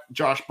thought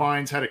Josh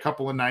Bynes had a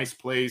couple of nice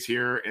plays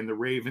here, and the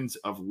Ravens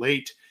of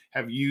late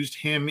have used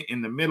him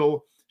in the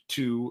middle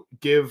to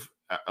give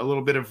a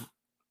little bit of,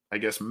 I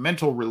guess,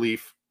 mental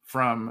relief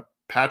from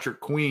Patrick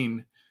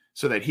Queen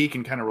so that he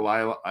can kind of rely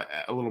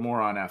a little more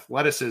on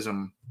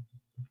athleticism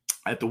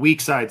at the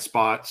weak side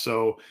spot.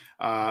 So,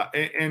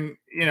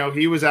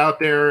 he was out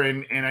there,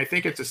 and I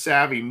think it's a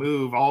savvy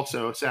move,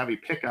 also a savvy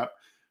pickup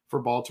for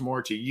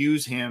Baltimore to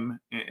use him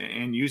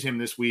and use him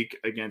this week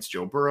against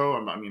Joe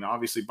Burrow. I mean,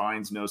 obviously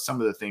Bynes knows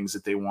some of the things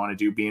that they want to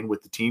do being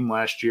with the team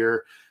last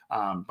year.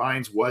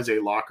 Bynes was a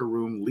locker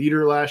room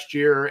leader last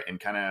year and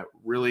kind of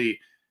really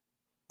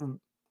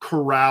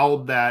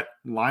corralled that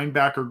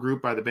linebacker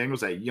group by the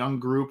Bengals, that young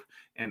group,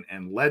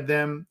 and led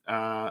them.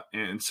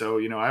 And so,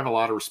 I have a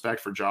lot of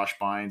respect for Josh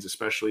Bynes,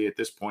 especially at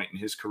this point in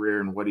his career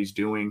and what he's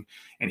doing.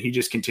 And he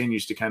just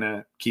continues to kind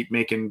of keep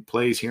making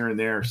plays here and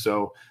there.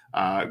 So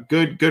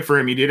good for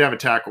him. He did have a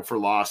tackle for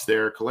loss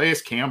there. Calais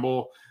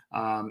Campbell,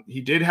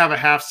 He did have a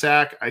half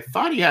sack. I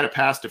thought he had a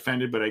pass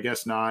defended, but I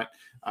guess not.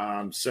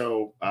 But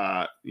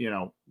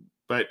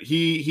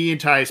he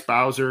and Tyus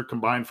Bowser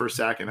combined for a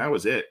sack, and that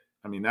was it.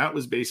 I mean, that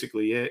was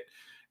basically it.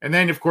 And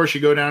then, of course,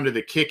 you go down to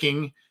the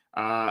kicking.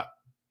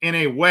 In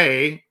a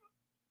way,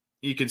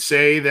 you could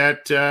say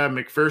that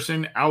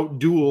McPherson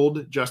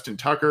outdueled Justin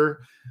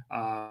Tucker.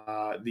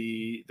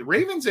 The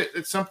Ravens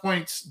at some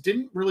points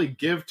didn't really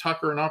give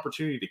Tucker an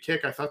opportunity to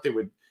kick. I thought they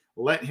would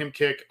let him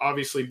kick.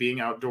 Obviously,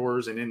 being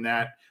outdoors and in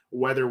that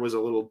weather was a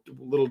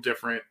little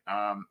different.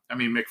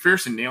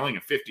 McPherson nailing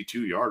a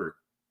 52-yarder.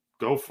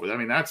 Go for it. I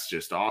mean, that's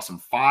just awesome.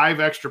 5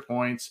 extra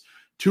points,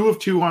 2 of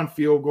 2 on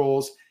field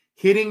goals,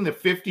 hitting the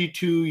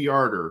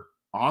 52-yarder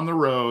on the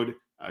road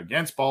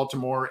against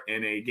Baltimore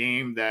in a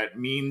game that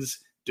means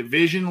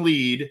division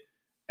lead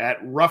at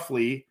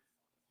roughly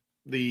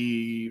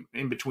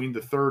in between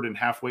the third and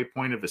halfway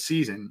point of a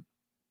season.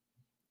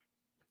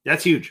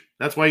 That's huge.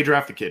 That's why you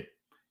draft the kid.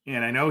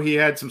 And I know he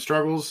had some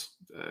struggles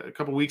a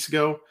couple weeks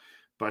ago,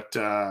 but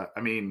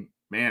 11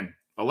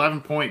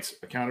 points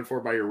accounted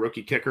for by your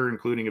rookie kicker,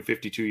 including a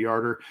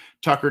 52-yarder.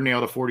 Tucker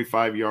nailed a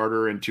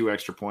 45-yarder and 2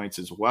 extra points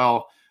as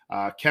well.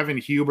 Kevin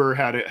Huber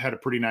had a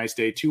pretty nice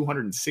day,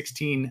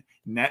 216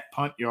 net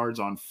punt yards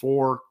on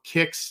 4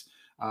 kicks.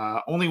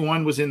 Only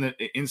one was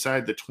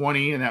inside the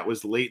 20, and that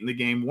was late in the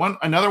game.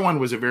 Another one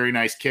was a very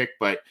nice kick,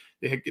 but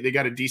they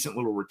got a decent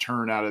little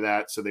return out of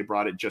that, so they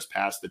brought it just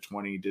past the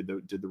 20. Did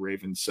the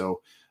Ravens?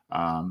 So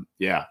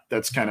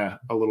that's kind of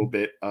a little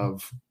bit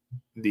of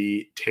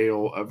the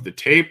tail of the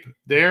tape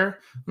there.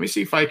 Let me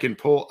see if I can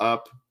pull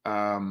up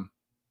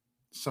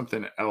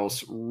something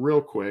else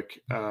real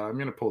quick. I'm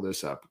going to pull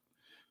this up.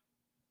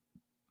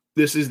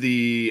 This is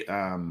the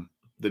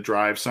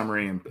drive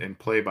summary and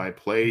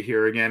play-by-play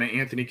here again.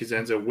 Anthony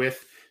Cosenza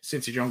with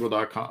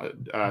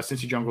CincyJungle.com,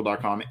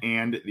 CincyJungle.com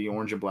and the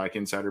Orange and Black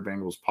Insider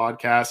Bengals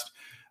podcast.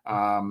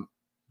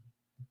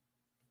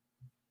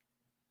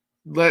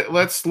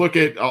 Let's look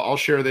at, I'll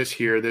share this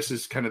here. This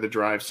is kind of the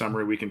drive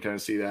summary. We can kind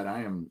of see that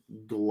I am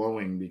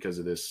glowing because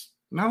of this,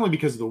 not only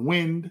because of the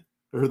wind,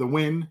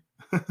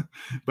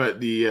 but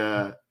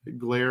the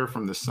glare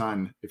from the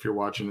sun. If you're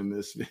watching in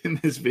this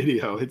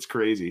video, it's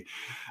crazy.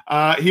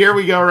 Here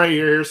we go right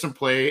here. Here's some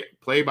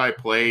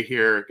play-by-play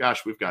here.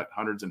 Gosh, we've got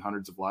hundreds and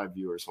hundreds of live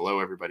viewers. Hello,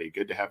 everybody.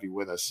 Good to have you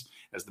with us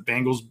as the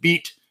Bengals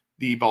beat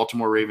the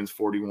Baltimore Ravens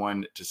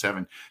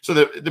 41-7. So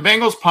the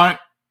Bengals punt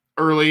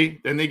early,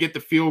 then they get the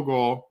field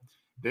goal.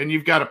 Then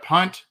you've got a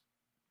punt.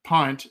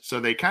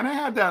 So they kind of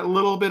had that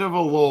little bit of a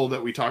lull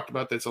that we talked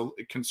about that's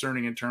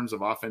concerning in terms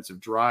of offensive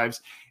drives.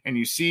 And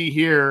you see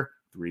here,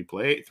 3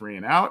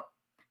 and out,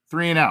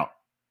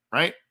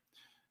 right?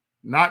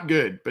 Not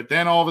good. But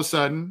then all of a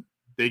sudden,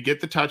 they get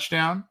the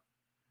touchdown.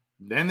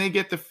 Then they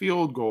get the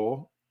field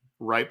goal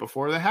right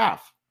before the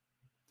half.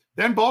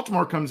 Then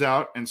Baltimore comes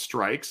out and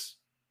strikes.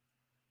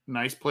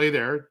 Nice play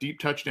there. Deep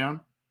touchdown.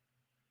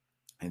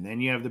 And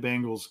then you have the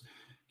Bengals.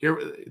 Here,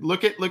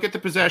 look at the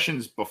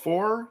possessions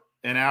before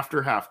and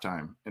after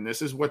halftime. And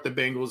this is what the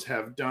Bengals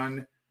have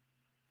done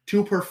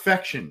to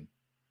perfection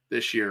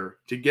this year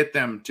to get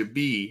them to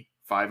be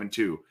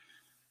 5-2.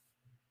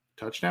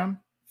 Touchdown,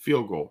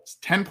 field goal. It's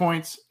 10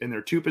 points in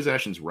their 2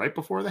 possessions right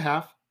before the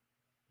half.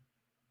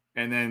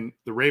 And then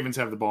the Ravens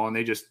have the ball and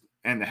they just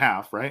end the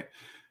half, right?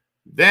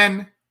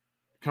 Then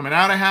coming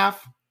out of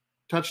half,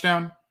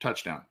 touchdown.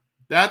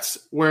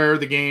 That's where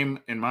the game,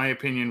 in my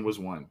opinion, was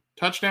won.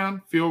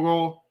 Touchdown, field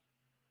goal,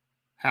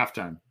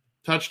 halftime.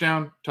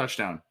 Touchdown.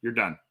 You're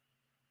done.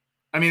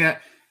 I mean,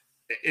 that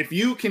if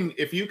you can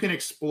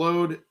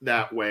explode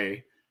that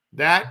way,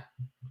 that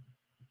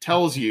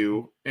tells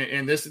you.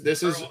 And this is the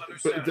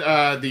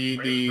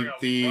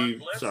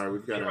sorry,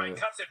 we've got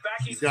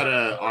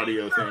a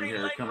audio thing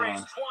here.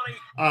 Come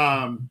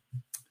on.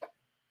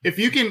 If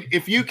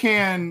you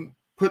can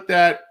put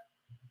that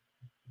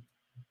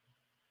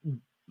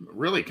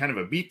really kind of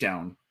a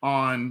beatdown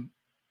on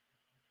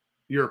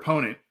your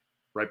opponent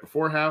right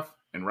before half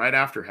and right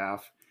after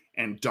half,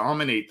 and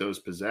dominate those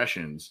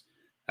possessions,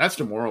 that's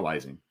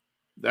demoralizing.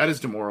 That is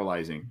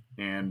demoralizing.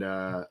 And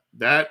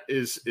that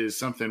is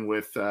something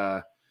with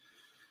this.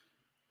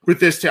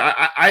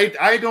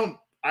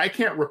 I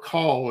can't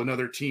recall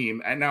another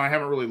team, and now I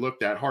haven't really looked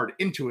that hard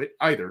into it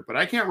either, but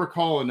I can't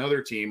recall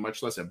another team,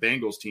 much less a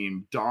Bengals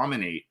team,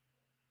 dominate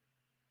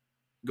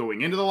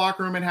going into the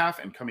locker room at half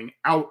and coming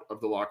out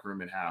of the locker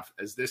room at half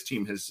as this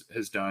team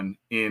has done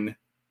in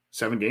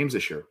 7 games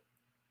this year.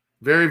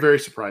 Very, very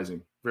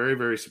surprising. Very,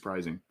 very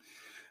surprising.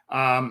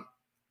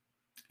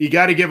 You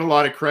got to give a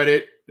lot of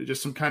credit.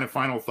 Just some kind of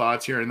final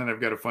thoughts here, and then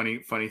I've got a funny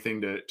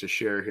thing to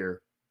share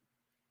here.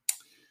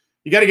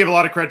 You got to give a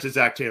lot of credit to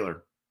Zach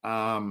Taylor.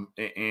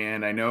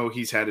 And I know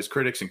he's had his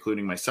critics,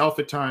 including myself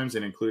at times,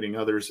 and including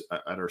others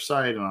at our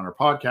site and on our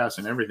podcast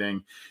and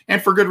everything.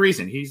 And for good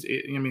reason.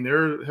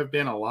 There have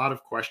been a lot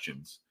of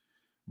questions,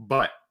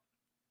 but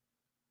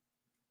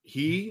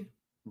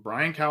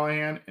Brian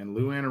Callahan and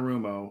Lou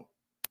Anarumo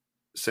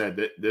said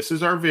that this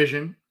is our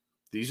vision.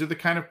 These are the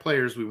kind of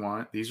players we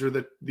want. These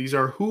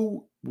are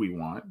who we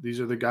want.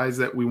 These are the guys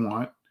that we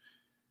want.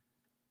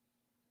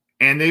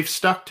 And they've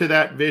stuck to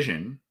that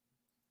vision.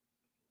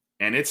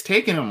 And it's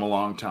taken them a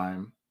long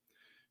time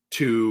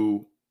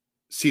to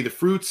see the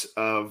fruits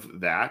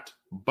of that.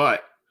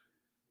 But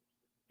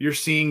you're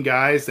seeing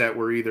guys that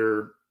were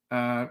either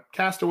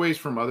castaways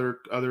from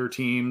other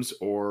teams,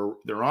 or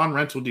they're on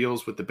rental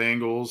deals with the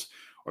Bengals,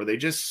 or they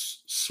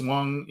just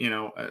swung,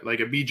 like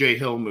a BJ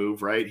Hill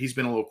move, right? He's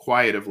been a little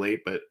quiet of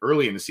late, but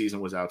early in the season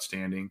was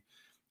outstanding.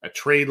 A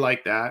trade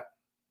like that.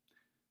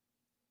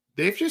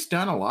 They've just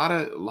done a lot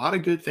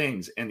of good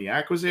things. And the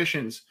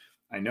acquisitions,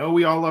 I know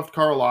we all loved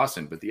Carl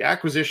Lawson, but the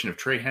acquisition of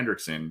Trey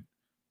Hendrickson,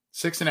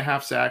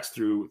 6.5 sacks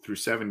through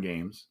 7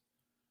 games.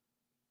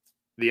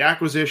 The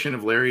acquisition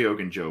of Larry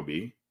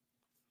Ogunjobi.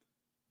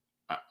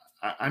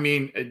 I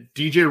mean,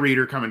 DJ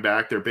Reader coming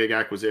back, their big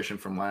acquisition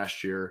from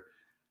last year.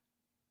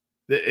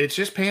 It's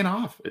just paying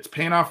off. It's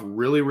paying off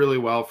really, really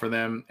well for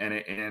them.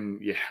 And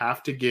you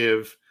have to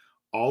give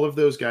all of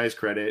those guys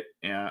credit.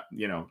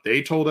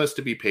 They told us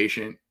to be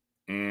patient,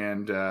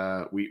 and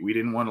we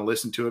didn't want to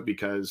listen to it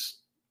because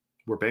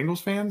we're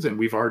Bengals fans, and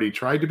we've already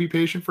tried to be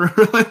patient for a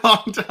really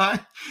long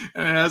time,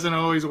 and it hasn't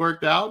always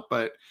worked out.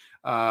 But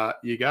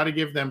you got to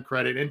give them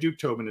credit, and Duke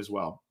Tobin as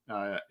well.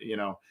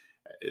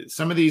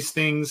 Some of these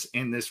things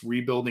in this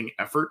rebuilding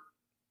effort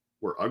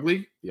were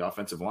ugly. The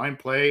offensive line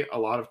play a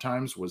lot of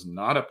times was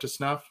not up to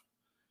snuff.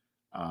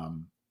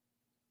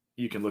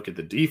 You can look at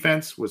the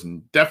defense, was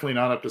definitely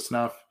not up to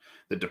snuff.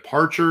 The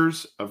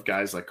departures of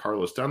guys like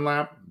Carlos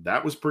Dunlap,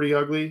 that was pretty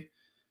ugly.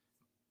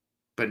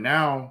 But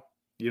now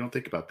you don't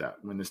think about that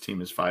when this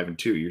team is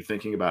 5-2. You're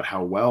thinking about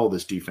how well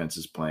this defense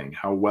is playing,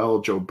 how well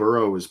Joe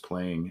Burrow is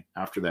playing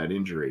after that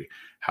injury,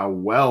 how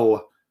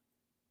well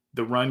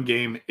the run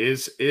game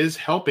is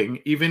helping,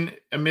 even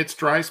amidst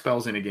dry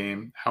spells in a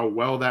game, how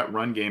well that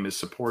run game is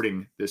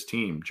supporting this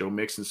team. Joe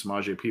Mixon,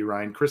 Samaje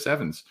Perine, Chris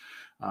Evans.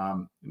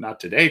 Not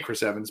today,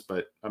 Chris Evans,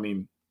 but I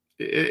mean,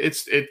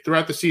 it's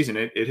throughout the season,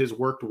 it has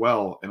worked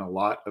well in a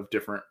lot of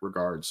different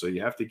regards. So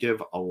you have to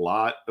give a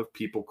lot of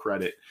people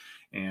credit,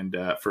 and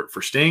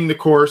for staying the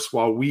course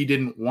while we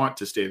didn't want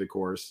to stay the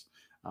course.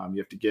 You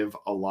have to give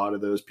a lot of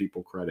those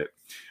people credit.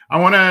 I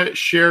want to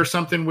share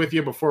something with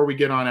you before we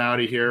get on out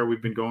of here. We've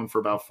been going for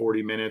about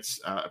 40 minutes.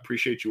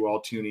 Appreciate you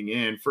all tuning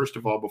in. First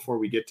of all, before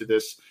we get to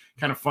this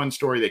kind of fun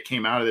story that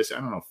came out of this,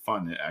 I don't know if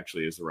fun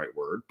actually is the right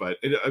word, but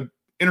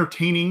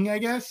entertaining, I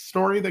guess,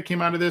 story that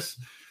came out of this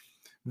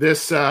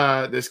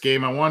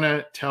game. I want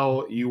to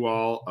tell you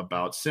all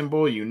about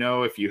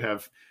SimBull. If you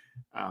have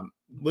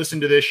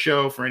listened to this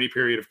show for any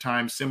period of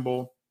time,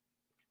 SimBull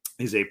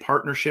is a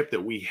partnership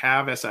that we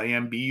have,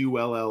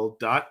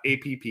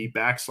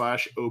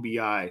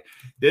 simbull.app/OBI.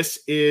 This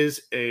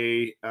is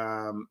a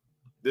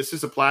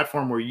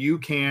platform where you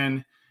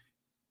can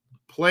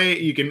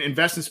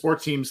invest in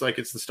sports teams like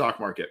it's the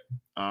stock market.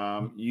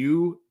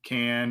 You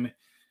can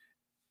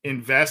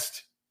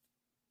invest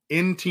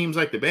in teams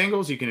like the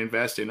Bengals. You can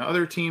invest in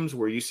other teams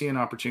where you see an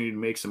opportunity to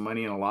make some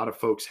money, and a lot of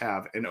folks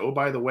have. And oh,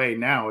 by the way,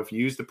 now if you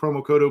use the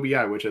promo code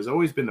OBI, which has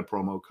always been the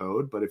promo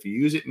code, but if you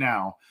use it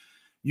now,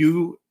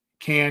 you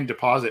can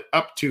deposit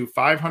up to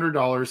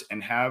 $500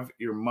 and have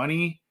your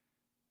money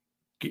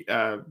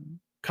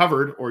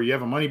covered, or you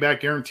have a money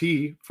back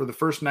guarantee for the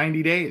first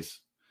 90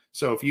 days.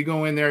 So if you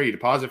go in there, you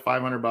deposit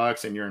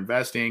 $500 and you're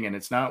investing and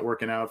it's not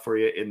working out for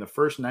you in the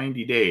first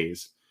 90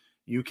 days,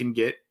 you can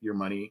get your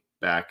money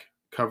back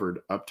covered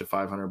up to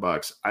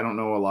 $500. I don't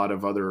know a lot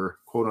of other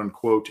quote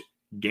unquote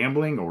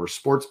gambling or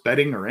sports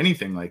betting or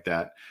anything like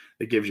that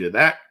gives you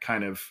that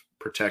kind of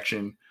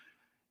protection.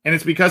 And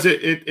it's because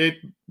it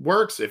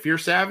works. If you're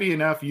savvy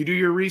enough, you do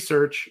your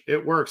research,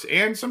 it works.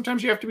 And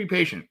sometimes you have to be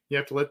patient. You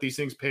have to let these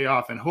things pay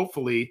off. And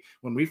hopefully,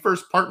 when we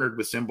first partnered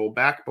with SimBull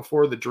back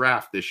before the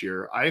draft this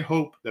year, I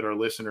hope that our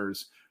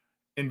listeners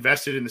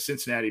invested in the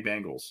Cincinnati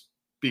Bengals,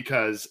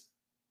 because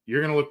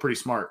you're going to look pretty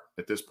smart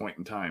at this point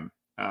in time.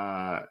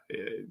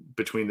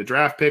 Between the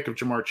draft pick of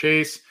Jamar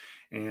Chase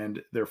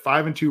and their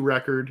 5-2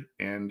 record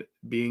and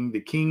being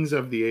the kings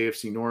of the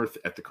AFC North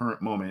at the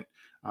current moment,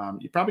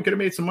 you probably could have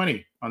made some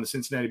money on the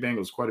Cincinnati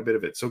Bengals, quite a bit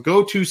of it. So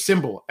go to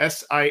SimBull,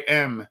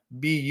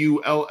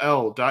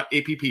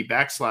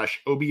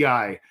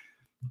 simbull.app/OBI,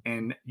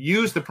 and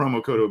use the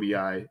promo code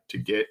OBI to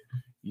get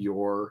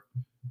your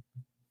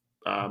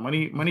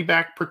money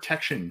back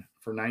protection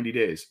for 90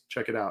 days.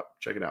 Check it out.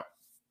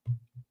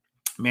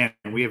 Man,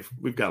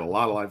 we've got a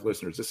lot of live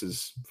listeners. This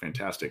is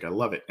fantastic. I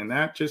love it. And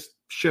that just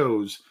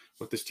shows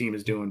what this team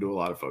is doing to a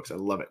lot of folks. I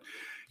love it.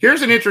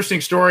 Here's an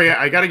interesting story.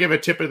 I got to give a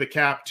tip of the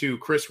cap to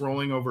Chris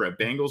Rolling over at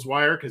Bengals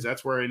Wire, because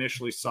that's where I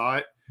initially saw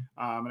it.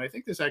 And I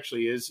think this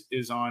actually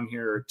is on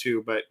here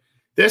too. But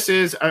this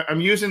is, I'm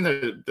using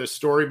the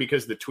story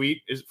because the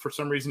tweet is for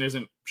some reason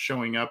isn't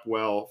showing up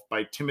well,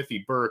 by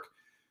Timothy Burke.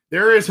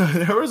 There was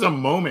a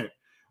moment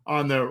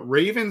on the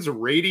Ravens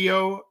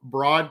radio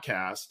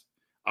broadcast.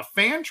 A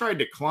fan tried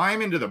to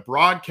climb into the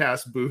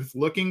broadcast booth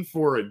looking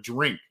for a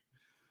drink.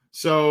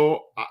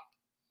 So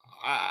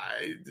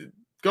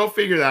go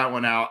figure that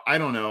one out. I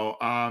don't know.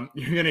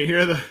 You're gonna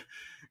hear the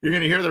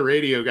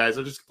radio guys.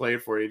 I'll just play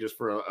it for you just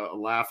for a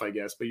laugh, I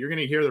guess. But you're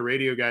gonna hear the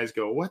radio guys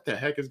go, "What the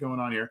heck is going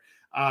on here?"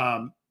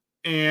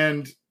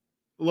 And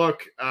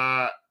look,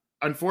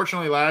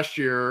 unfortunately, last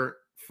year,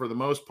 for the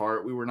most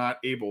part, we were not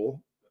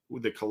able,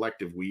 with the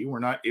collective we were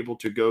not able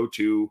to go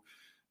to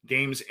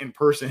games in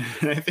person.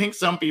 And I think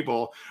some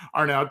people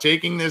are now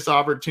taking this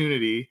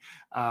opportunity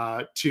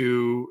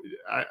to,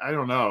 I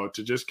don't know,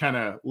 to just kind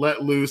of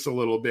let loose a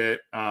little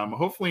bit.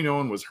 Hopefully no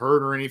one was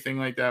hurt or anything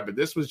like that, but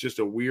this was just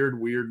a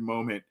weird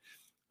moment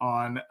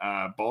on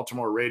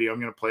Baltimore radio. I'm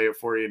going to play it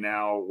for you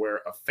now, where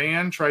a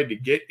fan tried to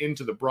get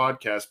into the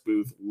broadcast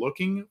booth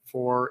looking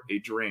for a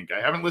drink. I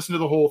haven't listened to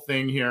the whole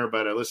thing here,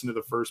 but I listened to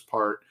the first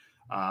part.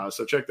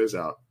 So check this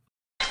out.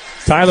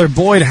 Tyler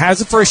Boyd has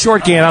it for a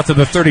short gain out to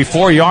the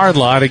 34-yard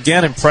line.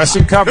 Again,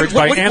 impressive coverage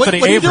by Anthony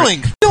Avery. What are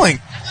you doing?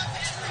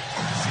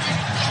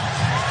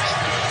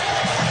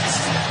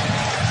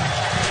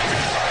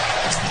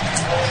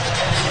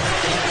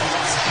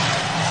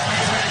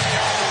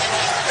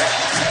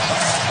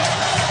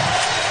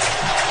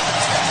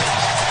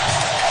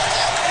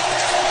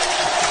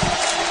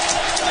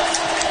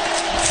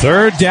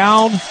 Third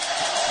down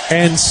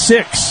and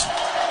 6.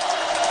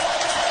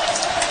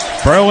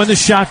 Burrow in the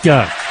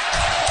shotgun.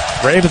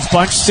 Ravens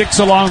bunch 6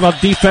 along the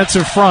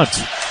defensive front.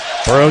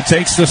 Burrow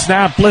takes the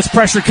snap. Blitz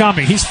pressure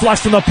coming. He's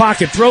flushed from the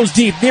pocket. Throws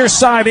deep. Near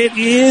side. It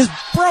is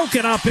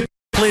broken up and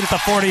complete at the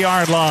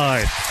 40-yard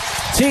line.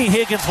 T.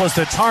 Higgins was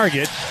the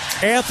target.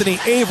 Anthony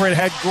Averett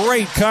had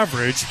great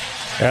coverage.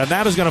 And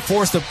that is going to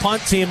force the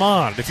punt team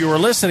on. If you were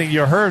listening,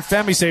 you heard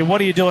Femi say,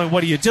 "What are you doing?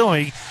 What are you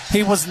doing?"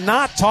 He was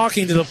not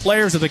talking to the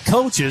players or the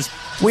coaches.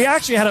 We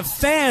actually had a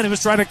fan who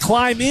was trying to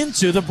climb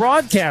into the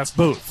broadcast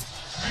booth.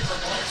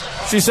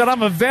 She said,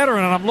 "I'm a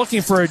veteran and I'm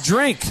looking for a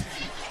drink."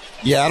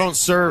 Yeah, I don't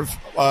serve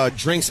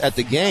drinks at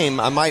the game.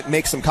 I might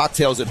make some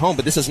cocktails at home,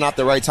 but this is not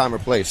the right time or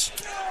place.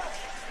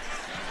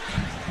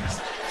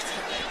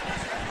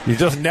 You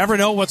just never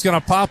know what's going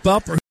to pop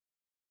up.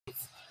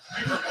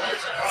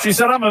 She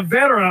said, "I'm a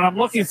veteran and I'm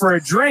looking for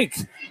a drink."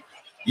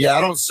 Yeah,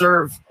 I don't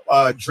serve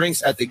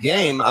drinks at the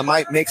game. I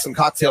might make some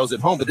cocktails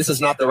at home, but this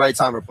is not the right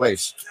time or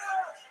place.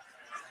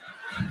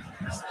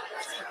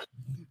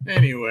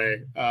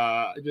 Anyway,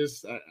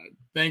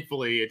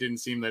 thankfully it didn't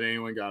seem that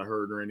anyone got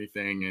hurt or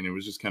anything, and it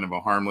was just kind of a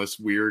harmless,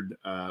 weird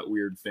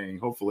thing.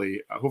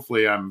 Hopefully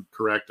I'm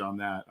correct on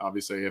that.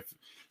 Obviously, if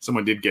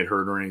someone did get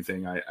hurt or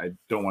anything, I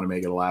don't want to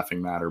make it a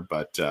laughing matter,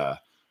 but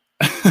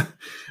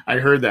I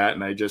heard that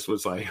and I just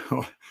was like,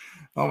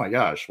 oh my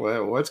gosh,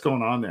 what's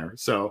going on there?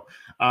 So,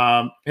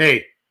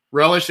 hey,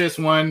 relish this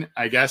one.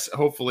 I guess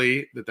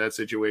hopefully that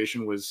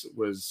situation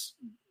was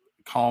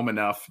calm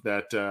enough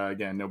that,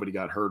 again, nobody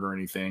got hurt or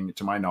anything.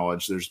 To my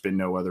knowledge, there's been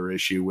no other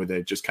issue with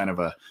it. Just kind of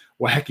a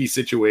wacky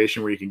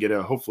situation where you can get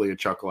hopefully a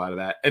chuckle out of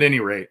that. At any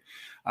rate,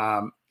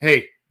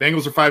 hey,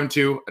 Bengals are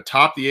 5-2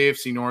 atop the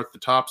AFC North, the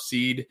top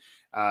seed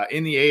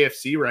in the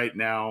AFC right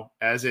now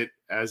as it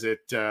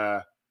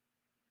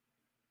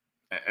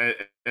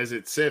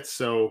sits.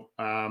 So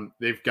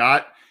they've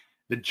got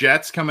the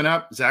Jets coming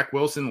up. Zach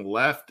Wilson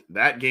left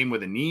that game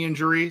with a knee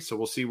injury, so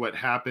we'll see what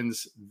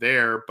happens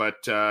there. But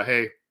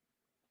hey,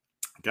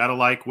 gotta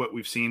like what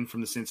we've seen from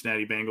the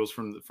Cincinnati Bengals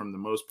from the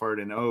most part.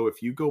 And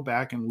if you go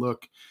back and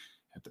look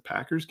at the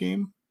Packers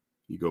game,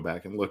 you go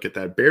back and look at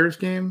that Bears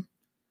game,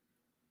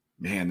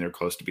 man, they're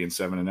close to being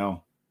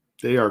 7-0.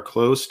 They are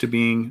close to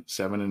being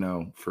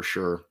 7-0 for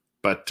sure.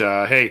 But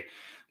hey,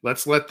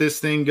 let's let this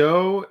thing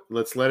go.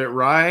 Let's let it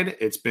ride.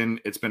 It's been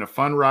a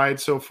fun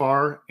ride so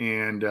far,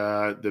 and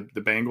the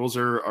Bengals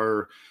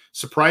are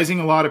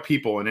surprising a lot of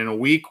people. And in a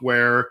week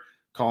where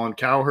Colin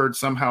Cowherd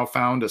somehow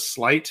found a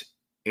slight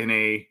in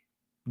a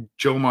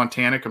Joe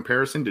Montana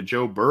comparison to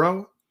Joe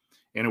Burrow,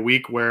 in a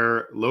week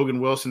where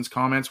Logan Wilson's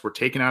comments were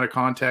taken out of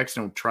context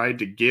and tried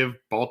to give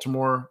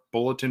Baltimore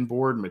bulletin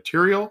board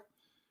material,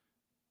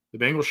 the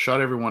Bengals shut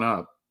everyone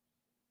up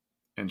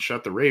and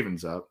shut the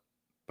Ravens up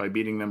by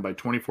beating them by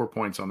 24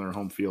 points on their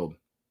home field.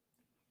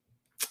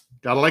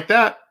 Gotta like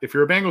that if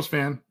you're a Bengals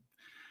fan.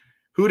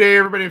 Who Dey,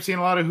 everybody. I'm seeing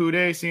a lot of Who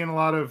Dey, seeing a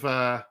lot of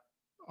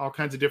all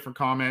kinds of different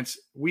comments.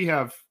 We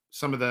have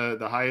some of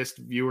the highest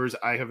viewers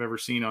I have ever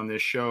seen on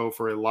this show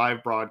for a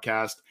live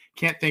broadcast.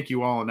 Can't thank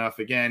you all enough.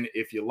 Again,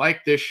 if you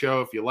like this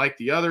show, if you like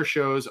the other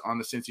shows on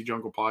the Cincy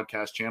Jungle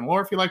podcast channel,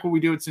 or if you like what we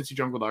do at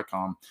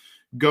cincyjungle.com,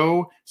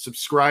 go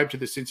subscribe to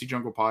the Cincy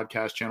Jungle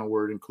podcast channel,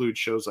 where it includes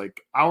shows like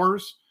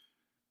ours,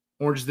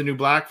 Orange is the New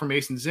Black from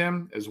Mason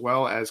Zim, as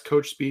well as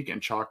Coach Speak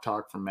and Chalk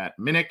Talk from Matt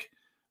Minnick.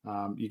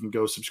 You can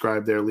go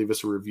subscribe there, leave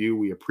us a review.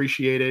 We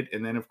appreciate it.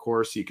 And then, of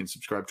course, you can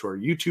subscribe to our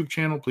YouTube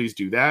channel. Please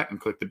do that and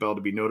click the bell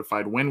to be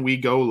notified when we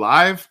go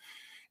live.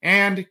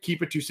 And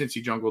keep it to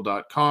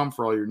cincyjungle.com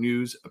for all your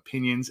news,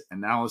 opinions,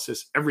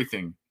 analysis,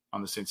 everything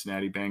on the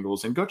Cincinnati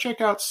Bengals. And go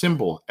check out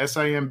Simbull,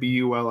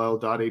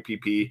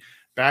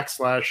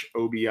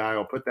 SIMBULL.app/OBI.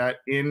 I'll put that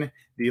in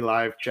the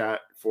live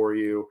chat for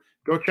you.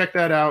 Go check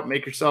that out.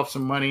 Make yourself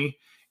some money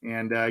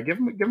and give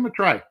them a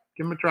try.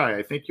 Give them a try.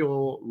 I think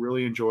you'll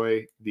really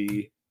enjoy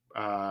the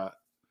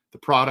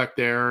product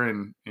there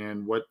and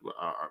what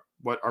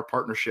our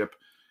partnership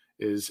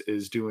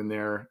is doing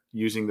there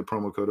using the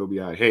promo code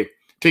OBI. Hey,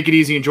 Take it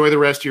easy. Enjoy the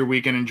rest of your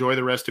weekend. Enjoy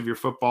the rest of your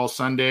football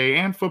Sunday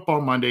and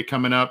football Monday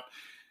coming up.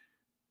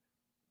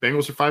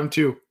 Bengals are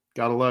 5-2.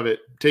 Gotta love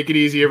it. Take it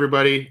easy,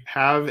 everybody.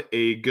 Have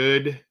a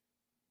good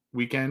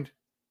weekend.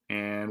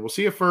 And we'll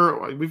see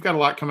you we've got a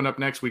lot coming up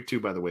next week too,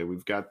 by the way.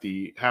 We've got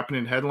the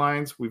happening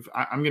headlines.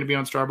 I'm going to be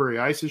on Strawberry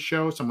Ice's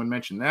show. Someone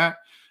mentioned that.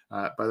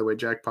 By the way,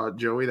 Jackpot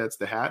Joey, that's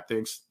the hat.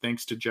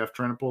 Thanks to Jeff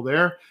Trenopole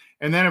there.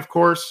 And then, of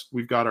course,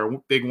 we've got our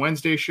big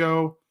Wednesday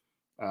show.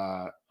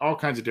 All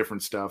kinds of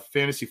different stuff.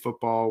 Fantasy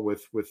football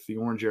with the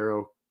Orange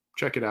Arrow.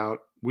 Check it out.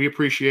 We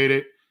appreciate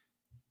it.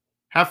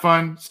 Have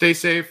fun. Stay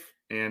safe.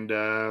 And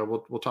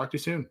we'll talk to you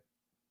soon.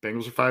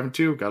 Bengals are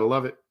 5-2. Gotta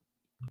love it.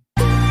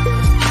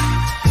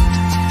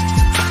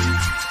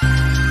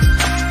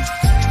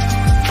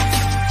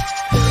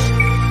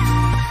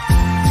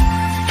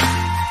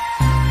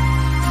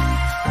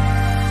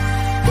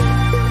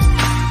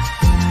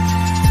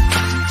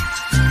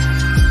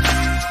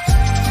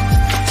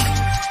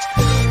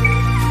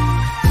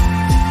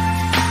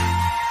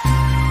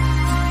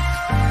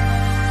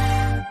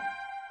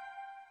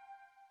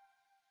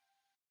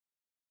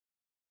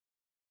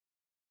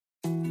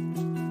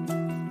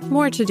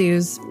 More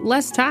to-dos,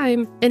 less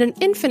time, and an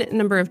infinite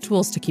number of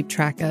tools to keep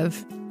track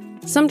of.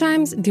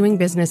 Sometimes doing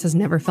business has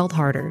never felt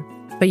harder,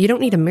 but you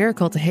don't need a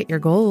miracle to hit your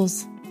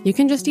goals. You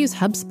can just use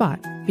HubSpot,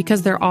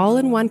 because their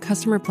all-in-one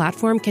customer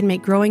platform can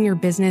make growing your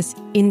business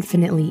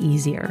infinitely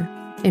easier.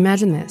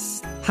 Imagine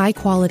this: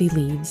 high-quality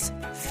leads,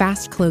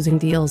 fast closing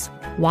deals,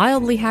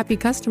 wildly happy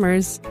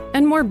customers,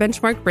 and more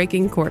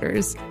benchmark-breaking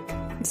quarters.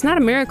 It's not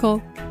a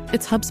miracle,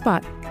 it's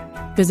HubSpot.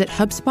 Visit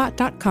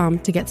HubSpot.com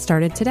to get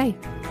started today.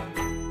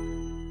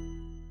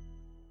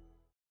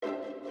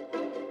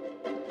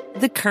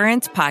 The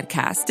Current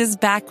podcast is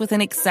back with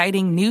an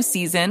exciting new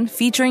season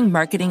featuring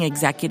marketing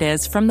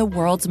executives from the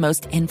world's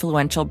most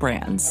influential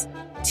brands.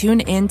 Tune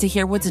in to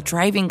hear what's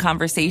driving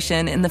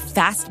conversation in the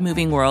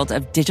fast-moving world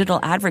of digital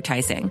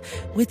advertising,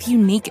 with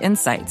unique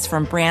insights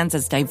from brands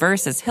as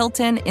diverse as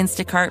Hilton,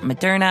 Instacart,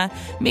 Moderna,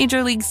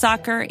 Major League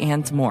Soccer,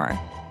 and more.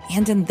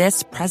 And in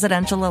this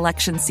presidential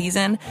election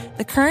season,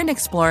 The Current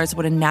explores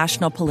what a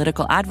national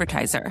political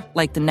advertiser,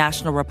 like the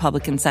National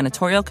Republican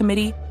Senatorial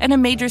Committee, and a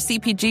major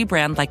CPG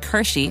brand like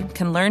Hershey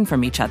can learn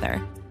from each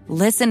other.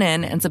 Listen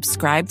in and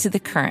subscribe to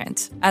The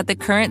Current at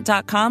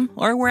thecurrent.com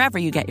or wherever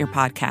you get your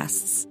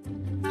podcasts.